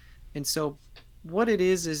town, and so what it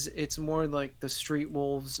is it's more like the street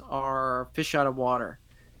wolves are fish out of water.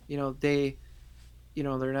 They,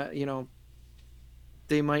 they're not,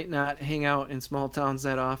 they might not hang out in small towns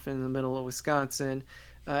that often in the middle of Wisconsin.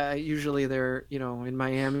 Usually they're, in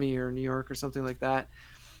Miami or New York or something like that.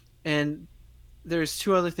 And there's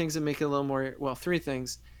two other things that make it a little more, well, three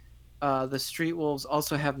things. The street wolves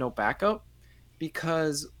also have no backup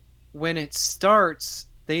because when it starts,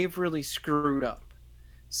 they've really screwed up.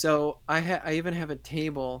 So I even have a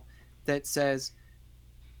table that says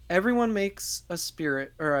everyone makes a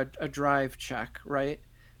spirit or a drive check, right?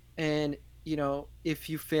 And if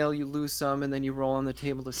you fail, you lose some, and then you roll on the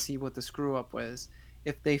table to see what the screw up was.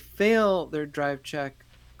 If they fail their drive check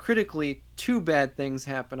critically, two bad things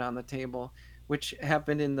happen on the table, which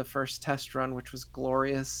happened in the first test run, which was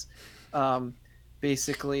glorious.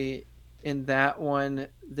 Basically, in that one,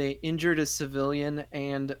 they injured a civilian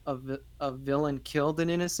and a villain killed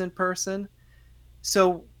an innocent person.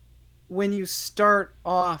 So when you start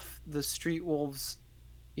off the Street Wolves,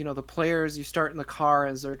 the players, you start in the car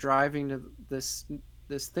as they're driving to this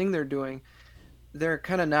thing they're doing, they're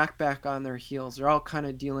kind of knocked back on their heels. They're all kind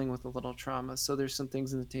of dealing with a little trauma. So there's some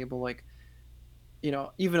things in the table like,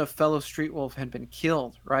 even a fellow Street Wolf had been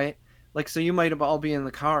killed, right? Like, so you might have all be in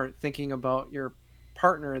the car thinking about your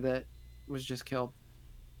partner that was just killed.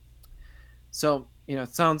 So,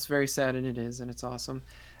 it sounds very sad, and it is, and it's awesome.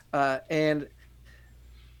 And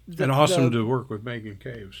awesome to work with Megan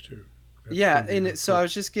Caves too. So I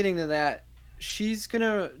was just getting to that. She's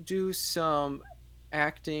gonna do some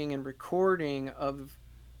acting and recording of.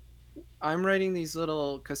 I'm writing these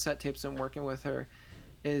little cassette tapes and working with her.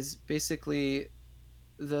 Is basically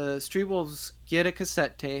the Street Wolves get a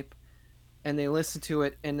cassette tape and they listen to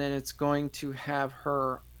it, and then it's going to have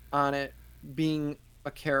her on it being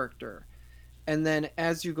a character. And then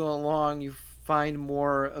as you go along, you find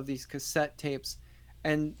more of these cassette tapes,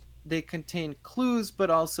 and they contain clues but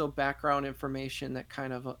also background information that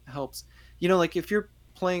kind of helps. Like if you're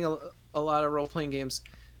playing a lot of role-playing games,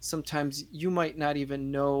 sometimes you might not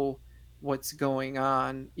even know what's going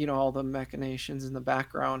on, all the machinations in the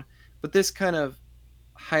background, but this kind of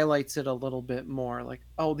highlights it a little bit more, like,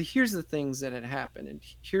 oh, here's the things that had happened and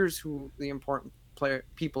here's who the important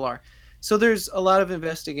people are. So there's a lot of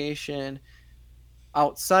investigation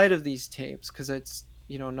outside of these tapes because it's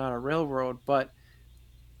not a railroad, but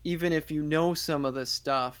even if you know some of this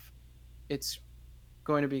stuff, it's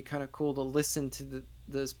going to be kind of cool to listen to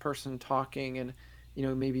this person talking and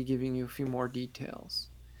maybe giving you a few more details.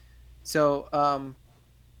 So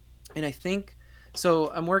and I think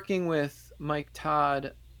so I'm working with Mike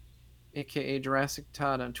Todd, aka Jurassic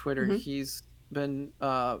Todd, on Twitter. Mm-hmm. He's been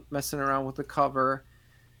messing around with the cover,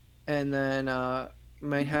 and then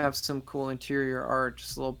might have some cool interior art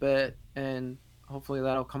just a little bit, and hopefully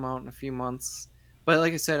that'll come out in a few months. But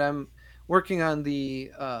like I said, I'm working on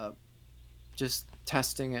the just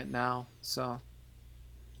testing it now, so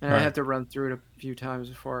and I have to run through it a few times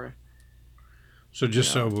before. So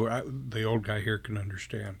just the old guy here can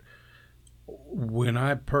understand, when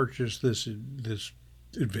I purchase this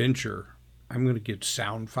adventure, I'm going to get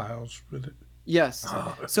sound files with it. Yes.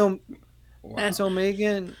 So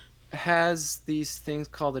Megan has these things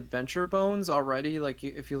called adventure bones already. Like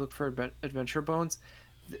if you look for adventure bones,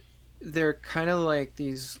 they're kind of like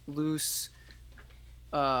these loose.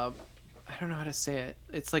 I don't know how to say it.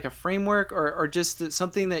 It's like a framework or just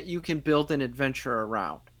something that you can build an adventure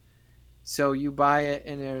around. So you buy it,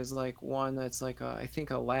 and there's like one that's like I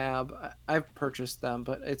think a lab. I've purchased them,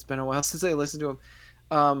 but it's been a while since I listened to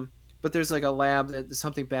them. But there's like a lab that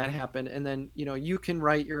something bad happened, and then you can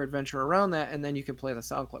write your adventure around that, and then you can play the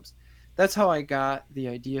sound clips. That's how I got the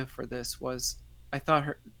idea for this. Was I thought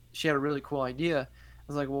she had a really cool idea. I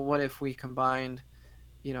was like, well, what if we combined,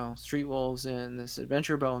 Street Wolves and this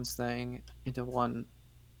Adventure Bones thing into one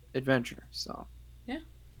adventure? So yeah,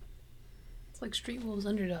 it's like Street Wolves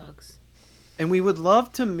Underdogs. And we would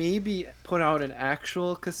love to maybe put out an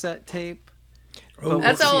actual cassette tape.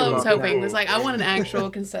 That's all I was about hoping. that. Was like, I want an actual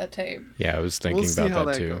cassette tape. Yeah, I was thinking see how about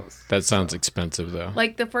that that too. goes. That sounds expensive though.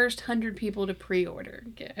 Like the first 100 people to pre-order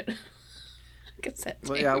get cassette tape.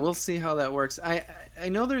 Well, yeah, we'll see how that works. I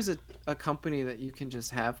know there's a company that you can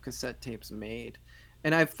just have cassette tapes made,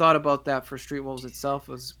 and I've thought about that for Street Wolves itself,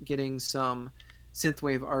 was getting some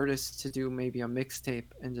synthwave artists to do maybe a mixtape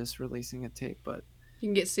and just releasing a tape. But You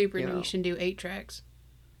can get super you know. niche and do 8 tracks.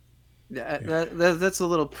 that's a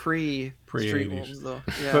little Street Pre-80s. Wolves though.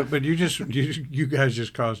 Yeah. But you guys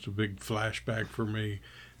just caused a big flashback for me.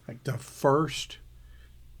 Like the first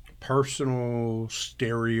personal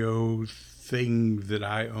stereo thing that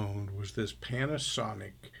I owned was this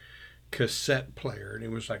Panasonic cassette player, and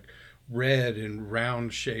it was like red and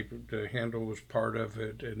round shape. The handle was part of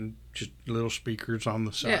it, and just little speakers on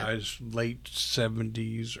the sides. Yeah. Late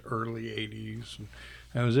 70s, early 80s, and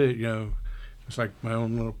that was it. It's like my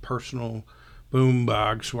own little personal boom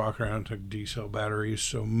box. Walk around, took D-cell batteries,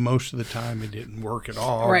 so most of the time it didn't work at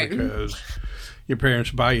all, right? Because your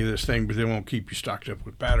parents buy you this thing, but they won't keep you stocked up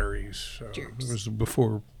with batteries. So it was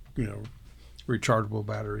before rechargeable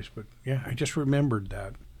batteries. But yeah, I just remembered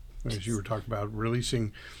that as you were talking about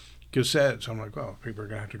releasing cassettes. I'm like, oh, people are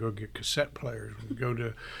gonna have to go get cassette players. We go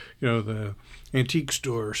to, the antique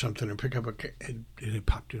store or something and pick up and it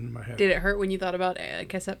popped into my head. Did it hurt when you thought about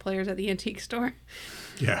cassette players at the antique store?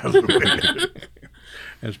 Yeah, a little bit.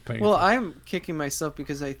 That's painful. Well, I'm kicking myself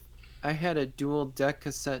because I had a dual deck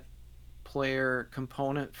cassette player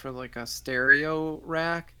component for like a stereo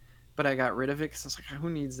rack, but I got rid of it because I was like, who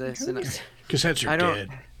needs this? Cassettes are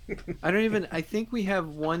dead. I think we have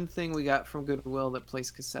one thing we got from Goodwill that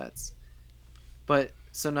plays cassettes. But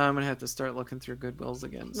so now I'm going to have to start looking through Goodwills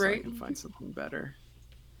again so I can find something better.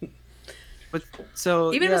 But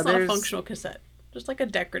so even if it's not a functional cassette, just like a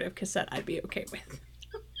decorative cassette, I'd be okay with.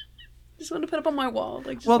 Just want to put up on my wall.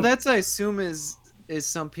 That's I assume is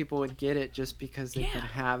some people would get it just because they can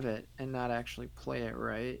have it and not actually play it,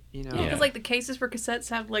 right? Because like the cases for cassettes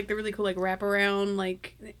have like the really cool like wraparound,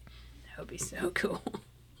 like that would be so cool.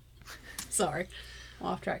 Sorry, I'm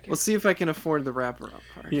off track here. We'll see if I can afford the wraparound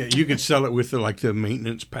part. Yeah, you could sell it with the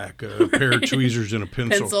maintenance pack, a pair of tweezers and a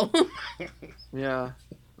pencil. Yeah,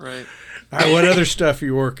 right. All right, what other stuff are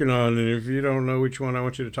you working on? And if you don't know which one I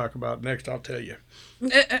want you to talk about next, I'll tell you.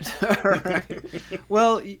 All right.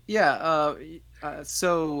 Well, yeah.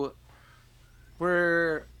 So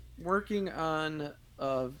we're working on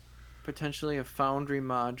potentially a Foundry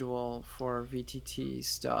module for VTT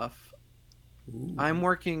stuff. Ooh. I'm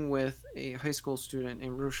working with a high school student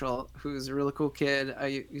named Rushal, who's a really cool kid.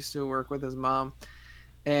 I used to work with his mom,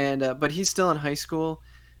 and but he's still in high school,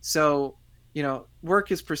 so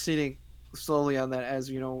work is proceeding slowly on that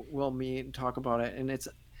as we'll meet and talk about it. And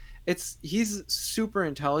he's super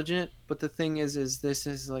intelligent, but the thing is this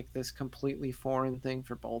is like this completely foreign thing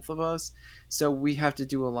for both of us, so we have to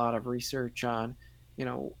do a lot of research on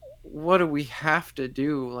what do we have to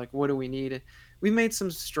do, like what do we need. We made some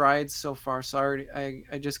strides so far. So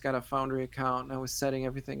I just got a Foundry account and I was setting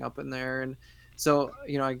everything up in there. And so,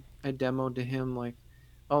 I demoed to him like,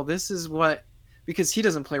 oh, this is what, because he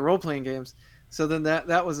doesn't play role-playing games. So then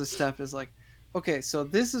that was a step, is like, okay, so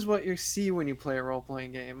this is what you see when you play a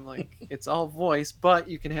role-playing game. Like it's all voice, but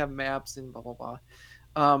you can have maps and blah, blah,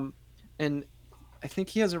 blah. And I think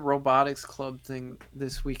he has a robotics club thing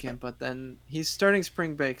this weekend, but then he's starting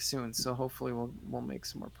spring break soon, so hopefully we'll make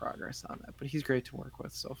some more progress on that. But he's great to work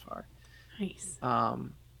with so far. Nice.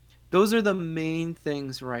 Those are the main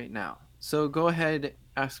things right now. So go ahead,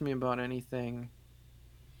 ask me about anything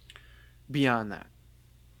beyond that.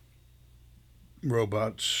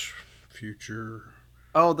 Robots, future.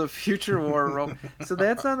 Oh, the future war. So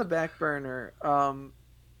that's on the back burner.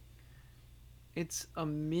 It's a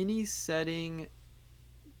mini setting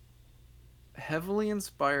heavily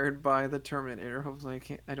inspired by the Terminator. Hopefully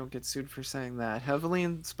I don't get sued for saying that. Heavily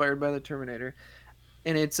inspired by the Terminator.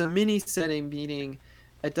 And it's a mini setting, meaning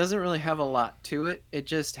it doesn't really have a lot to it. It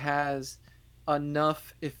just has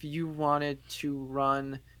enough if you wanted to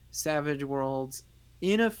run Savage Worlds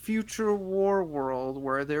in a future war world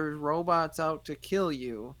where there's robots out to kill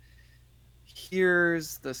you.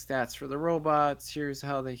 Here's the stats for the robots. Here's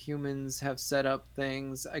how the humans have set up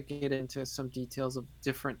things. I get into some details of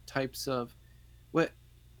different types of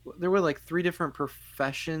there were like 3 different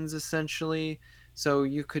professions essentially. So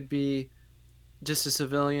you could be just a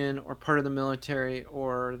civilian or part of the military,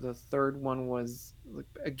 or the third one was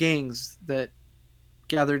gangs that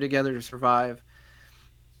gather together to survive.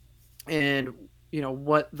 And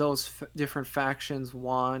what those different factions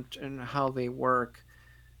want and how they work.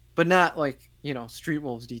 But not like, Street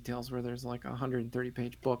Wolves details where there's like a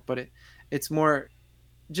 130-page book, but it's more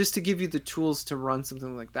just to give you the tools to run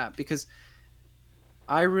something like that, because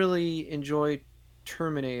I really enjoy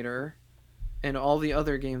Terminator and all the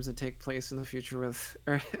other games that take place in the future with,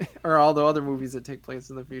 or all the other movies that take place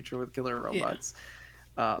in the future with killer robots.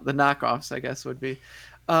 The knockoffs, I guess, would be.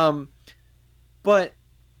 But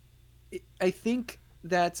I think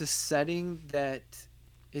that's a setting that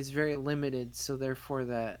is very limited, so therefore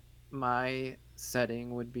that my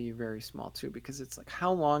setting would be very small too, because it's like,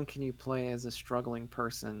 how long can you play as a struggling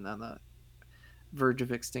person on the verge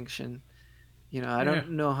of extinction? You know, I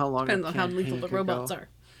don't know how long. Depends on how lethal the robots are.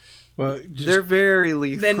 Well, they're very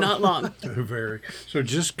lethal. Then not long. Very. So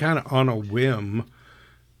just kind of on a whim,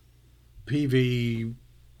 PV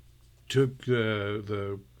took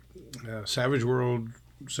the Savage World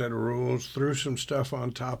set of rules, threw some stuff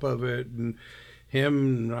on top of it, and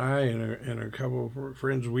him and I and a couple of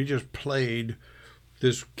friends, we just played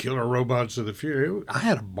this Killer Robots of the Future. I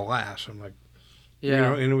had a blast. I'm like, Yeah. you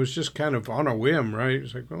know, and it was just kind of on a whim, right?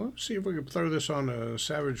 It's like, well, let's see if we can throw this on a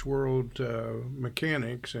Savage World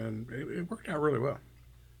mechanics, and it worked out really well.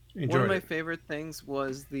 Enjoyed One of my it. favorite things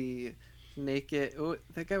was the naked. Oh,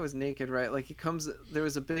 that guy was naked, right? Like, he comes. There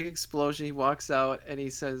was a big explosion. He walks out and he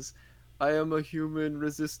says, "I am a human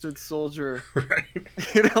resistant soldier." Right.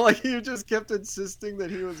 You know, like, he just kept insisting that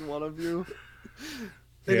he was one of you.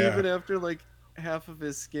 And Yeah. even after like half of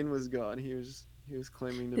his skin was gone, he was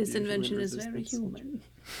claiming to This be a invention is human very resistant soldier. human.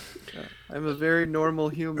 Yeah. I'm a very normal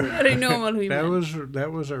human. Very normal human.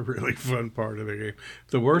 That was a really fun part of the game.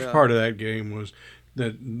 The worst Yeah. part of that game was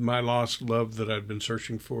that my lost love that I'd been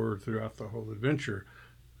searching for throughout the whole adventure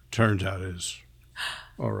turns out is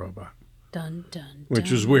a robot, Dun, dun, which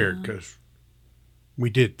is weird because we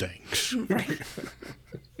did things.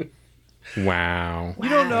 Wow. We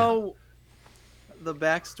don't know the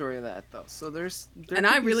backstory of that though, so there And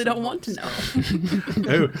I could be really some don't want to stuff.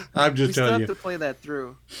 know. I'm We just still telling have you. to play that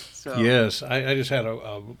through. So Yes, I just had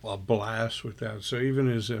a blast with that. So even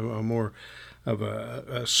as a more of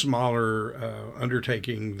a smaller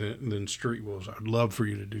undertaking than Street Wolves, I'd love for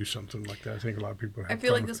you to do something like that. I think a lot of people have I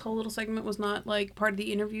feel like fun this with whole little segment was not like part of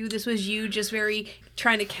the interview. This was you just very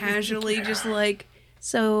trying to casually just like,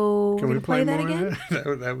 so it. Can we're we gonna play that more again? of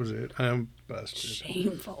that? That was it. I'm busted.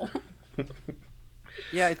 Shameful.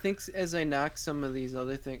 yeah, I think as I knock some of these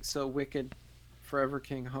other things, so Wicked Forever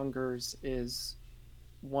King Hungers is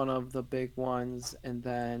one of the big ones, and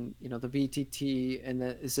then, you know, the VTT and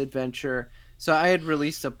this adventure. So I had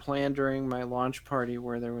released a plan during my launch party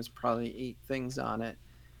where there was probably 8 things on it,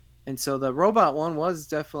 and so the robot one was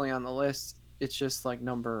definitely on the list. It's just like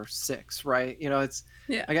number 6, right? You know, it's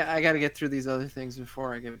Yeah. I got to get through these other things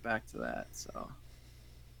before I get back to that. So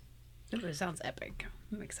It sounds epic.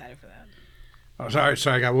 I'm excited for that. Oh, sorry,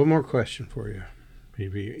 so I got one more question for you,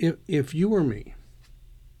 PV. If you were me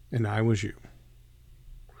and I was you,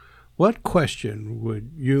 what question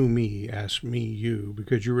would me ask me you,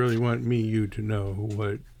 because you really want me you to know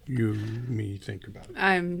what you me think about it?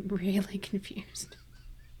 I'm really confused.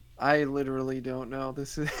 I literally don't know.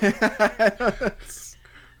 This is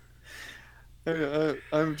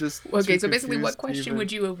I'm just Okay, too so basically, what confused question even.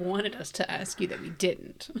 would you have wanted us to ask you that we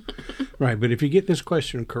didn't? Right, but if you get this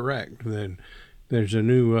question correct, then there's a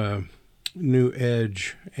new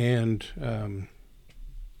edge, and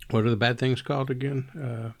what are the bad things called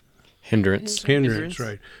again? Hindrance. Hindrance,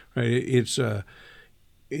 right? It's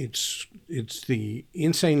the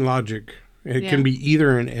insane logic. It can be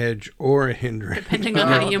either an edge or a hindrance, Depending on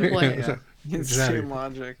how you employ it. Yeah. Exactly. Insane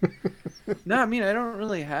logic. No, I mean, I don't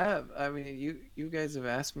really have. I mean, you guys have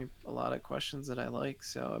asked me a lot of questions that I like,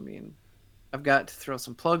 so I mean, I've got to throw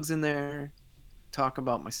some plugs in there, talk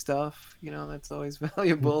about my stuff. You know, that's always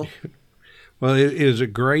valuable. Well, it is a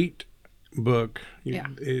great book. Yeah.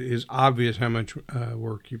 It is obvious how much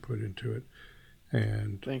work you put into it,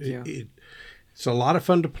 and Thank you. It's a lot of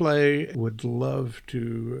fun to play. Would love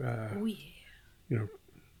to, Oh, yeah. you know,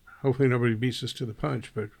 hopefully nobody beats us to the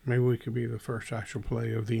punch, but maybe we could be the first actual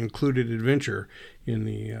play of the included adventure in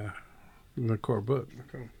the core book.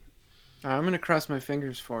 So, I'm gonna cross my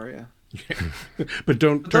fingers for you. but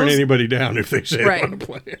don't turn Those- anybody down if they say Right. want to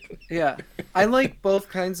play it. Yeah, I like both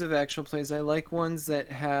kinds of actual plays. I like ones that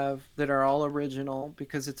are all original,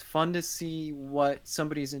 because it's fun to see what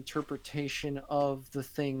somebody's interpretation of the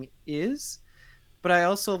thing is. But I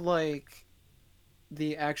also like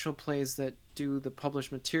the actual plays that do the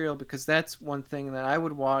published material, because that's one thing that I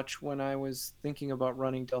would watch when I was thinking about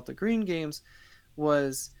running Delta Green games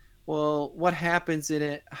was, well, what happens in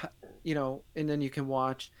it, you know, and then you can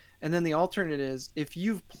watch. And then the alternate is, if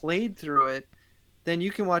you've played through it, then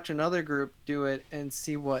you can watch another group do it and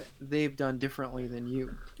see what they've done differently than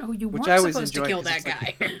you. Oh, you Which weren't I always supposed to enjoy kill 'cause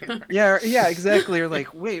that it's guy. Yeah, exactly. You're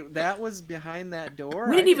like, wait, that was behind that door?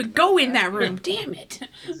 We I didn't even go in know that room. Damn it.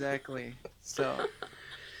 Exactly. So,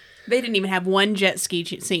 They didn't even have one jet ski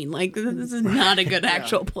scene. Like, this is not a good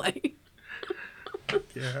actual play.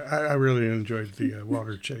 Yeah, I really enjoyed the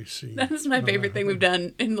water chase scene. That's my favorite thing we've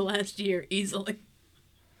done in the last year, easily.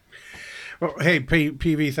 Well, hey,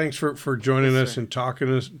 PV, thanks for joining Yes, us sir. and talking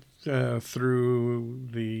us through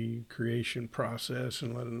the creation process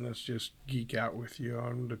and letting us just geek out with you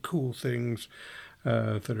on the cool things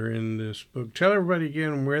that are in this book. Tell everybody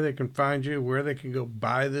again where they can find you, where they can go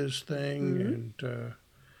buy this thing, and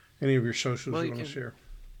any of your socials Well, you want to share.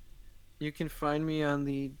 You can find me on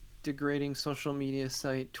the degrading social media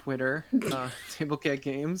site Twitter, Tablecat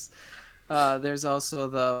Games. There's also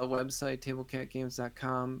the website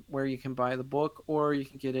tablecatgames.com where you can buy the book, or you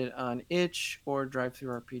can get it on itch or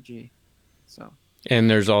drive-through RPG. So. And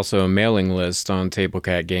there's also a mailing list on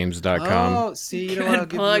tablecatgames.com. Oh, see, you know what? I'll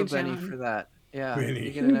Good plug, give you a Benny John. for that. Yeah, Benny.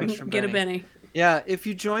 you get an extra Get a Benny. Benny. Yeah, if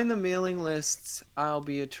you join the mailing lists, I'll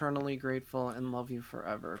be eternally grateful and love you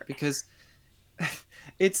forever, because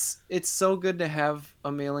it's so good to have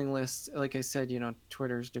a mailing list. Like I said,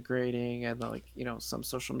 Twitter's degrading, and some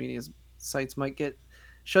social media sites might get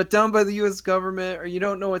shut down by the US government, or you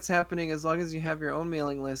don't know what's happening. As long as you have your own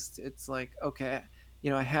mailing list, it's like, okay,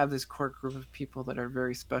 I have this core group of people that are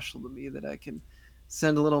very special to me that I can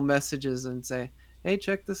send little messages and say, hey,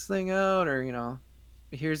 check this thing out, or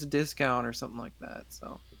here's a discount or something like that.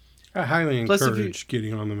 So I highly Plus, if you- encourage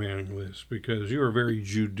getting on the mailing list because you are very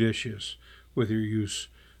judicious with your use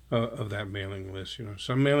of that mailing list.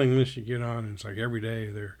 Some mailing lists you get on, and it's like every day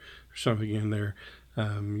there's something in there.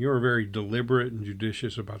 You're very deliberate and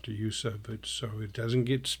judicious about the use of it, so it doesn't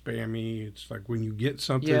get spammy. It's like when you get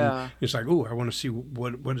something, Yeah. it's like, oh, I want to see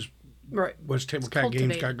what's Tablecat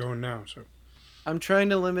Games got going now. So I'm trying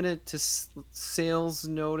to limit it to sales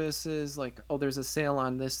notices, like, oh, there's a sale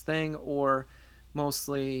on this thing, or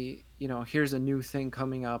mostly, here's a new thing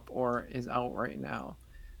coming up or is out right now.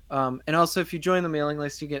 And also, if you join the mailing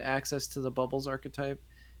list, you get access to the Bubbles archetype,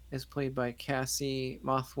 as played by Cassie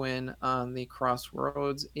Mothwin on the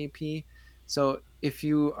Crossroads AP. So if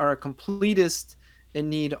you are a completist and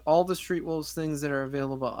need all the Street Wolves things that are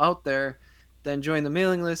available out there, then join the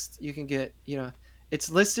mailing list. You can get, it's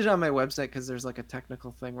listed on my website because there's like a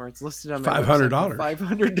technical thing where it's listed on my $500. website for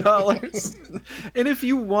 $500. And if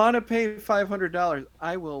you want to pay $500,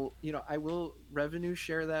 I will revenue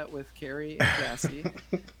share that with Carrie and Cassie.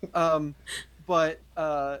 But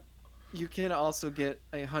you can also get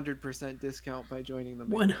 100% discount by joining the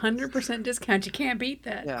mailing list. 100% discount. You can't beat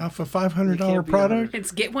that. Yeah. off a You $500 can't beat product.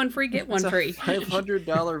 It's get one free, get one It's free. a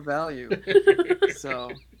 $500 value.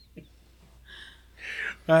 So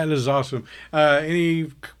That is awesome.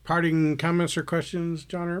 Any parting comments or questions,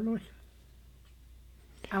 John or Emily?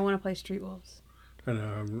 I want to play Street Wolves. Yeah,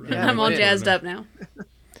 I'm all me too. jazzed up now.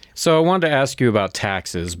 So I wanted to ask you about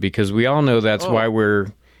taxes because we all know that's why we're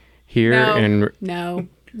here. No. And No.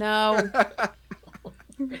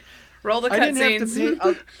 Roll the I didn't have to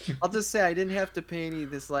cutscenes. pay. I'll just say I didn't have to pay any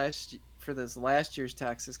this last year's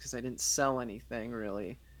taxes because I didn't sell anything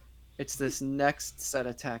really. It's this next set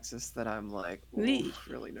of taxes that I'm like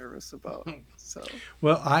really nervous about. So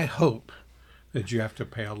Well, I hope that you have to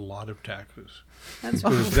pay a lot of taxes. That's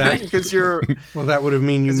because you're. Well, that would have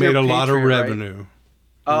mean you 'Cause made you're a lot of Patriot, right? revenue.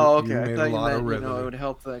 Oh, You okay. I made thought a you lot of meant it revenue. would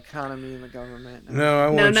help the economy and the government. No, I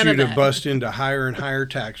want none you of to that. bust into higher and higher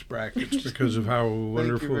tax brackets because of how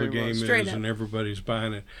wonderful the very game much. is Straight up. and everybody's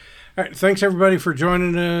buying it. All right, thanks everybody for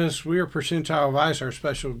joining us. We are Percentile Vice. Our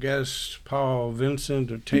special guest,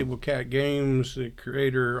 PVincent of Tablecat Games, the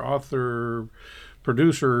creator, author,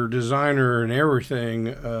 producer, designer, and everything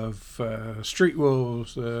of Street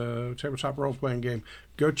Wolves, the tabletop role-playing game.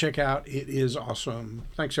 Go check out. It is awesome.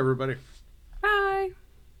 Thanks, everybody.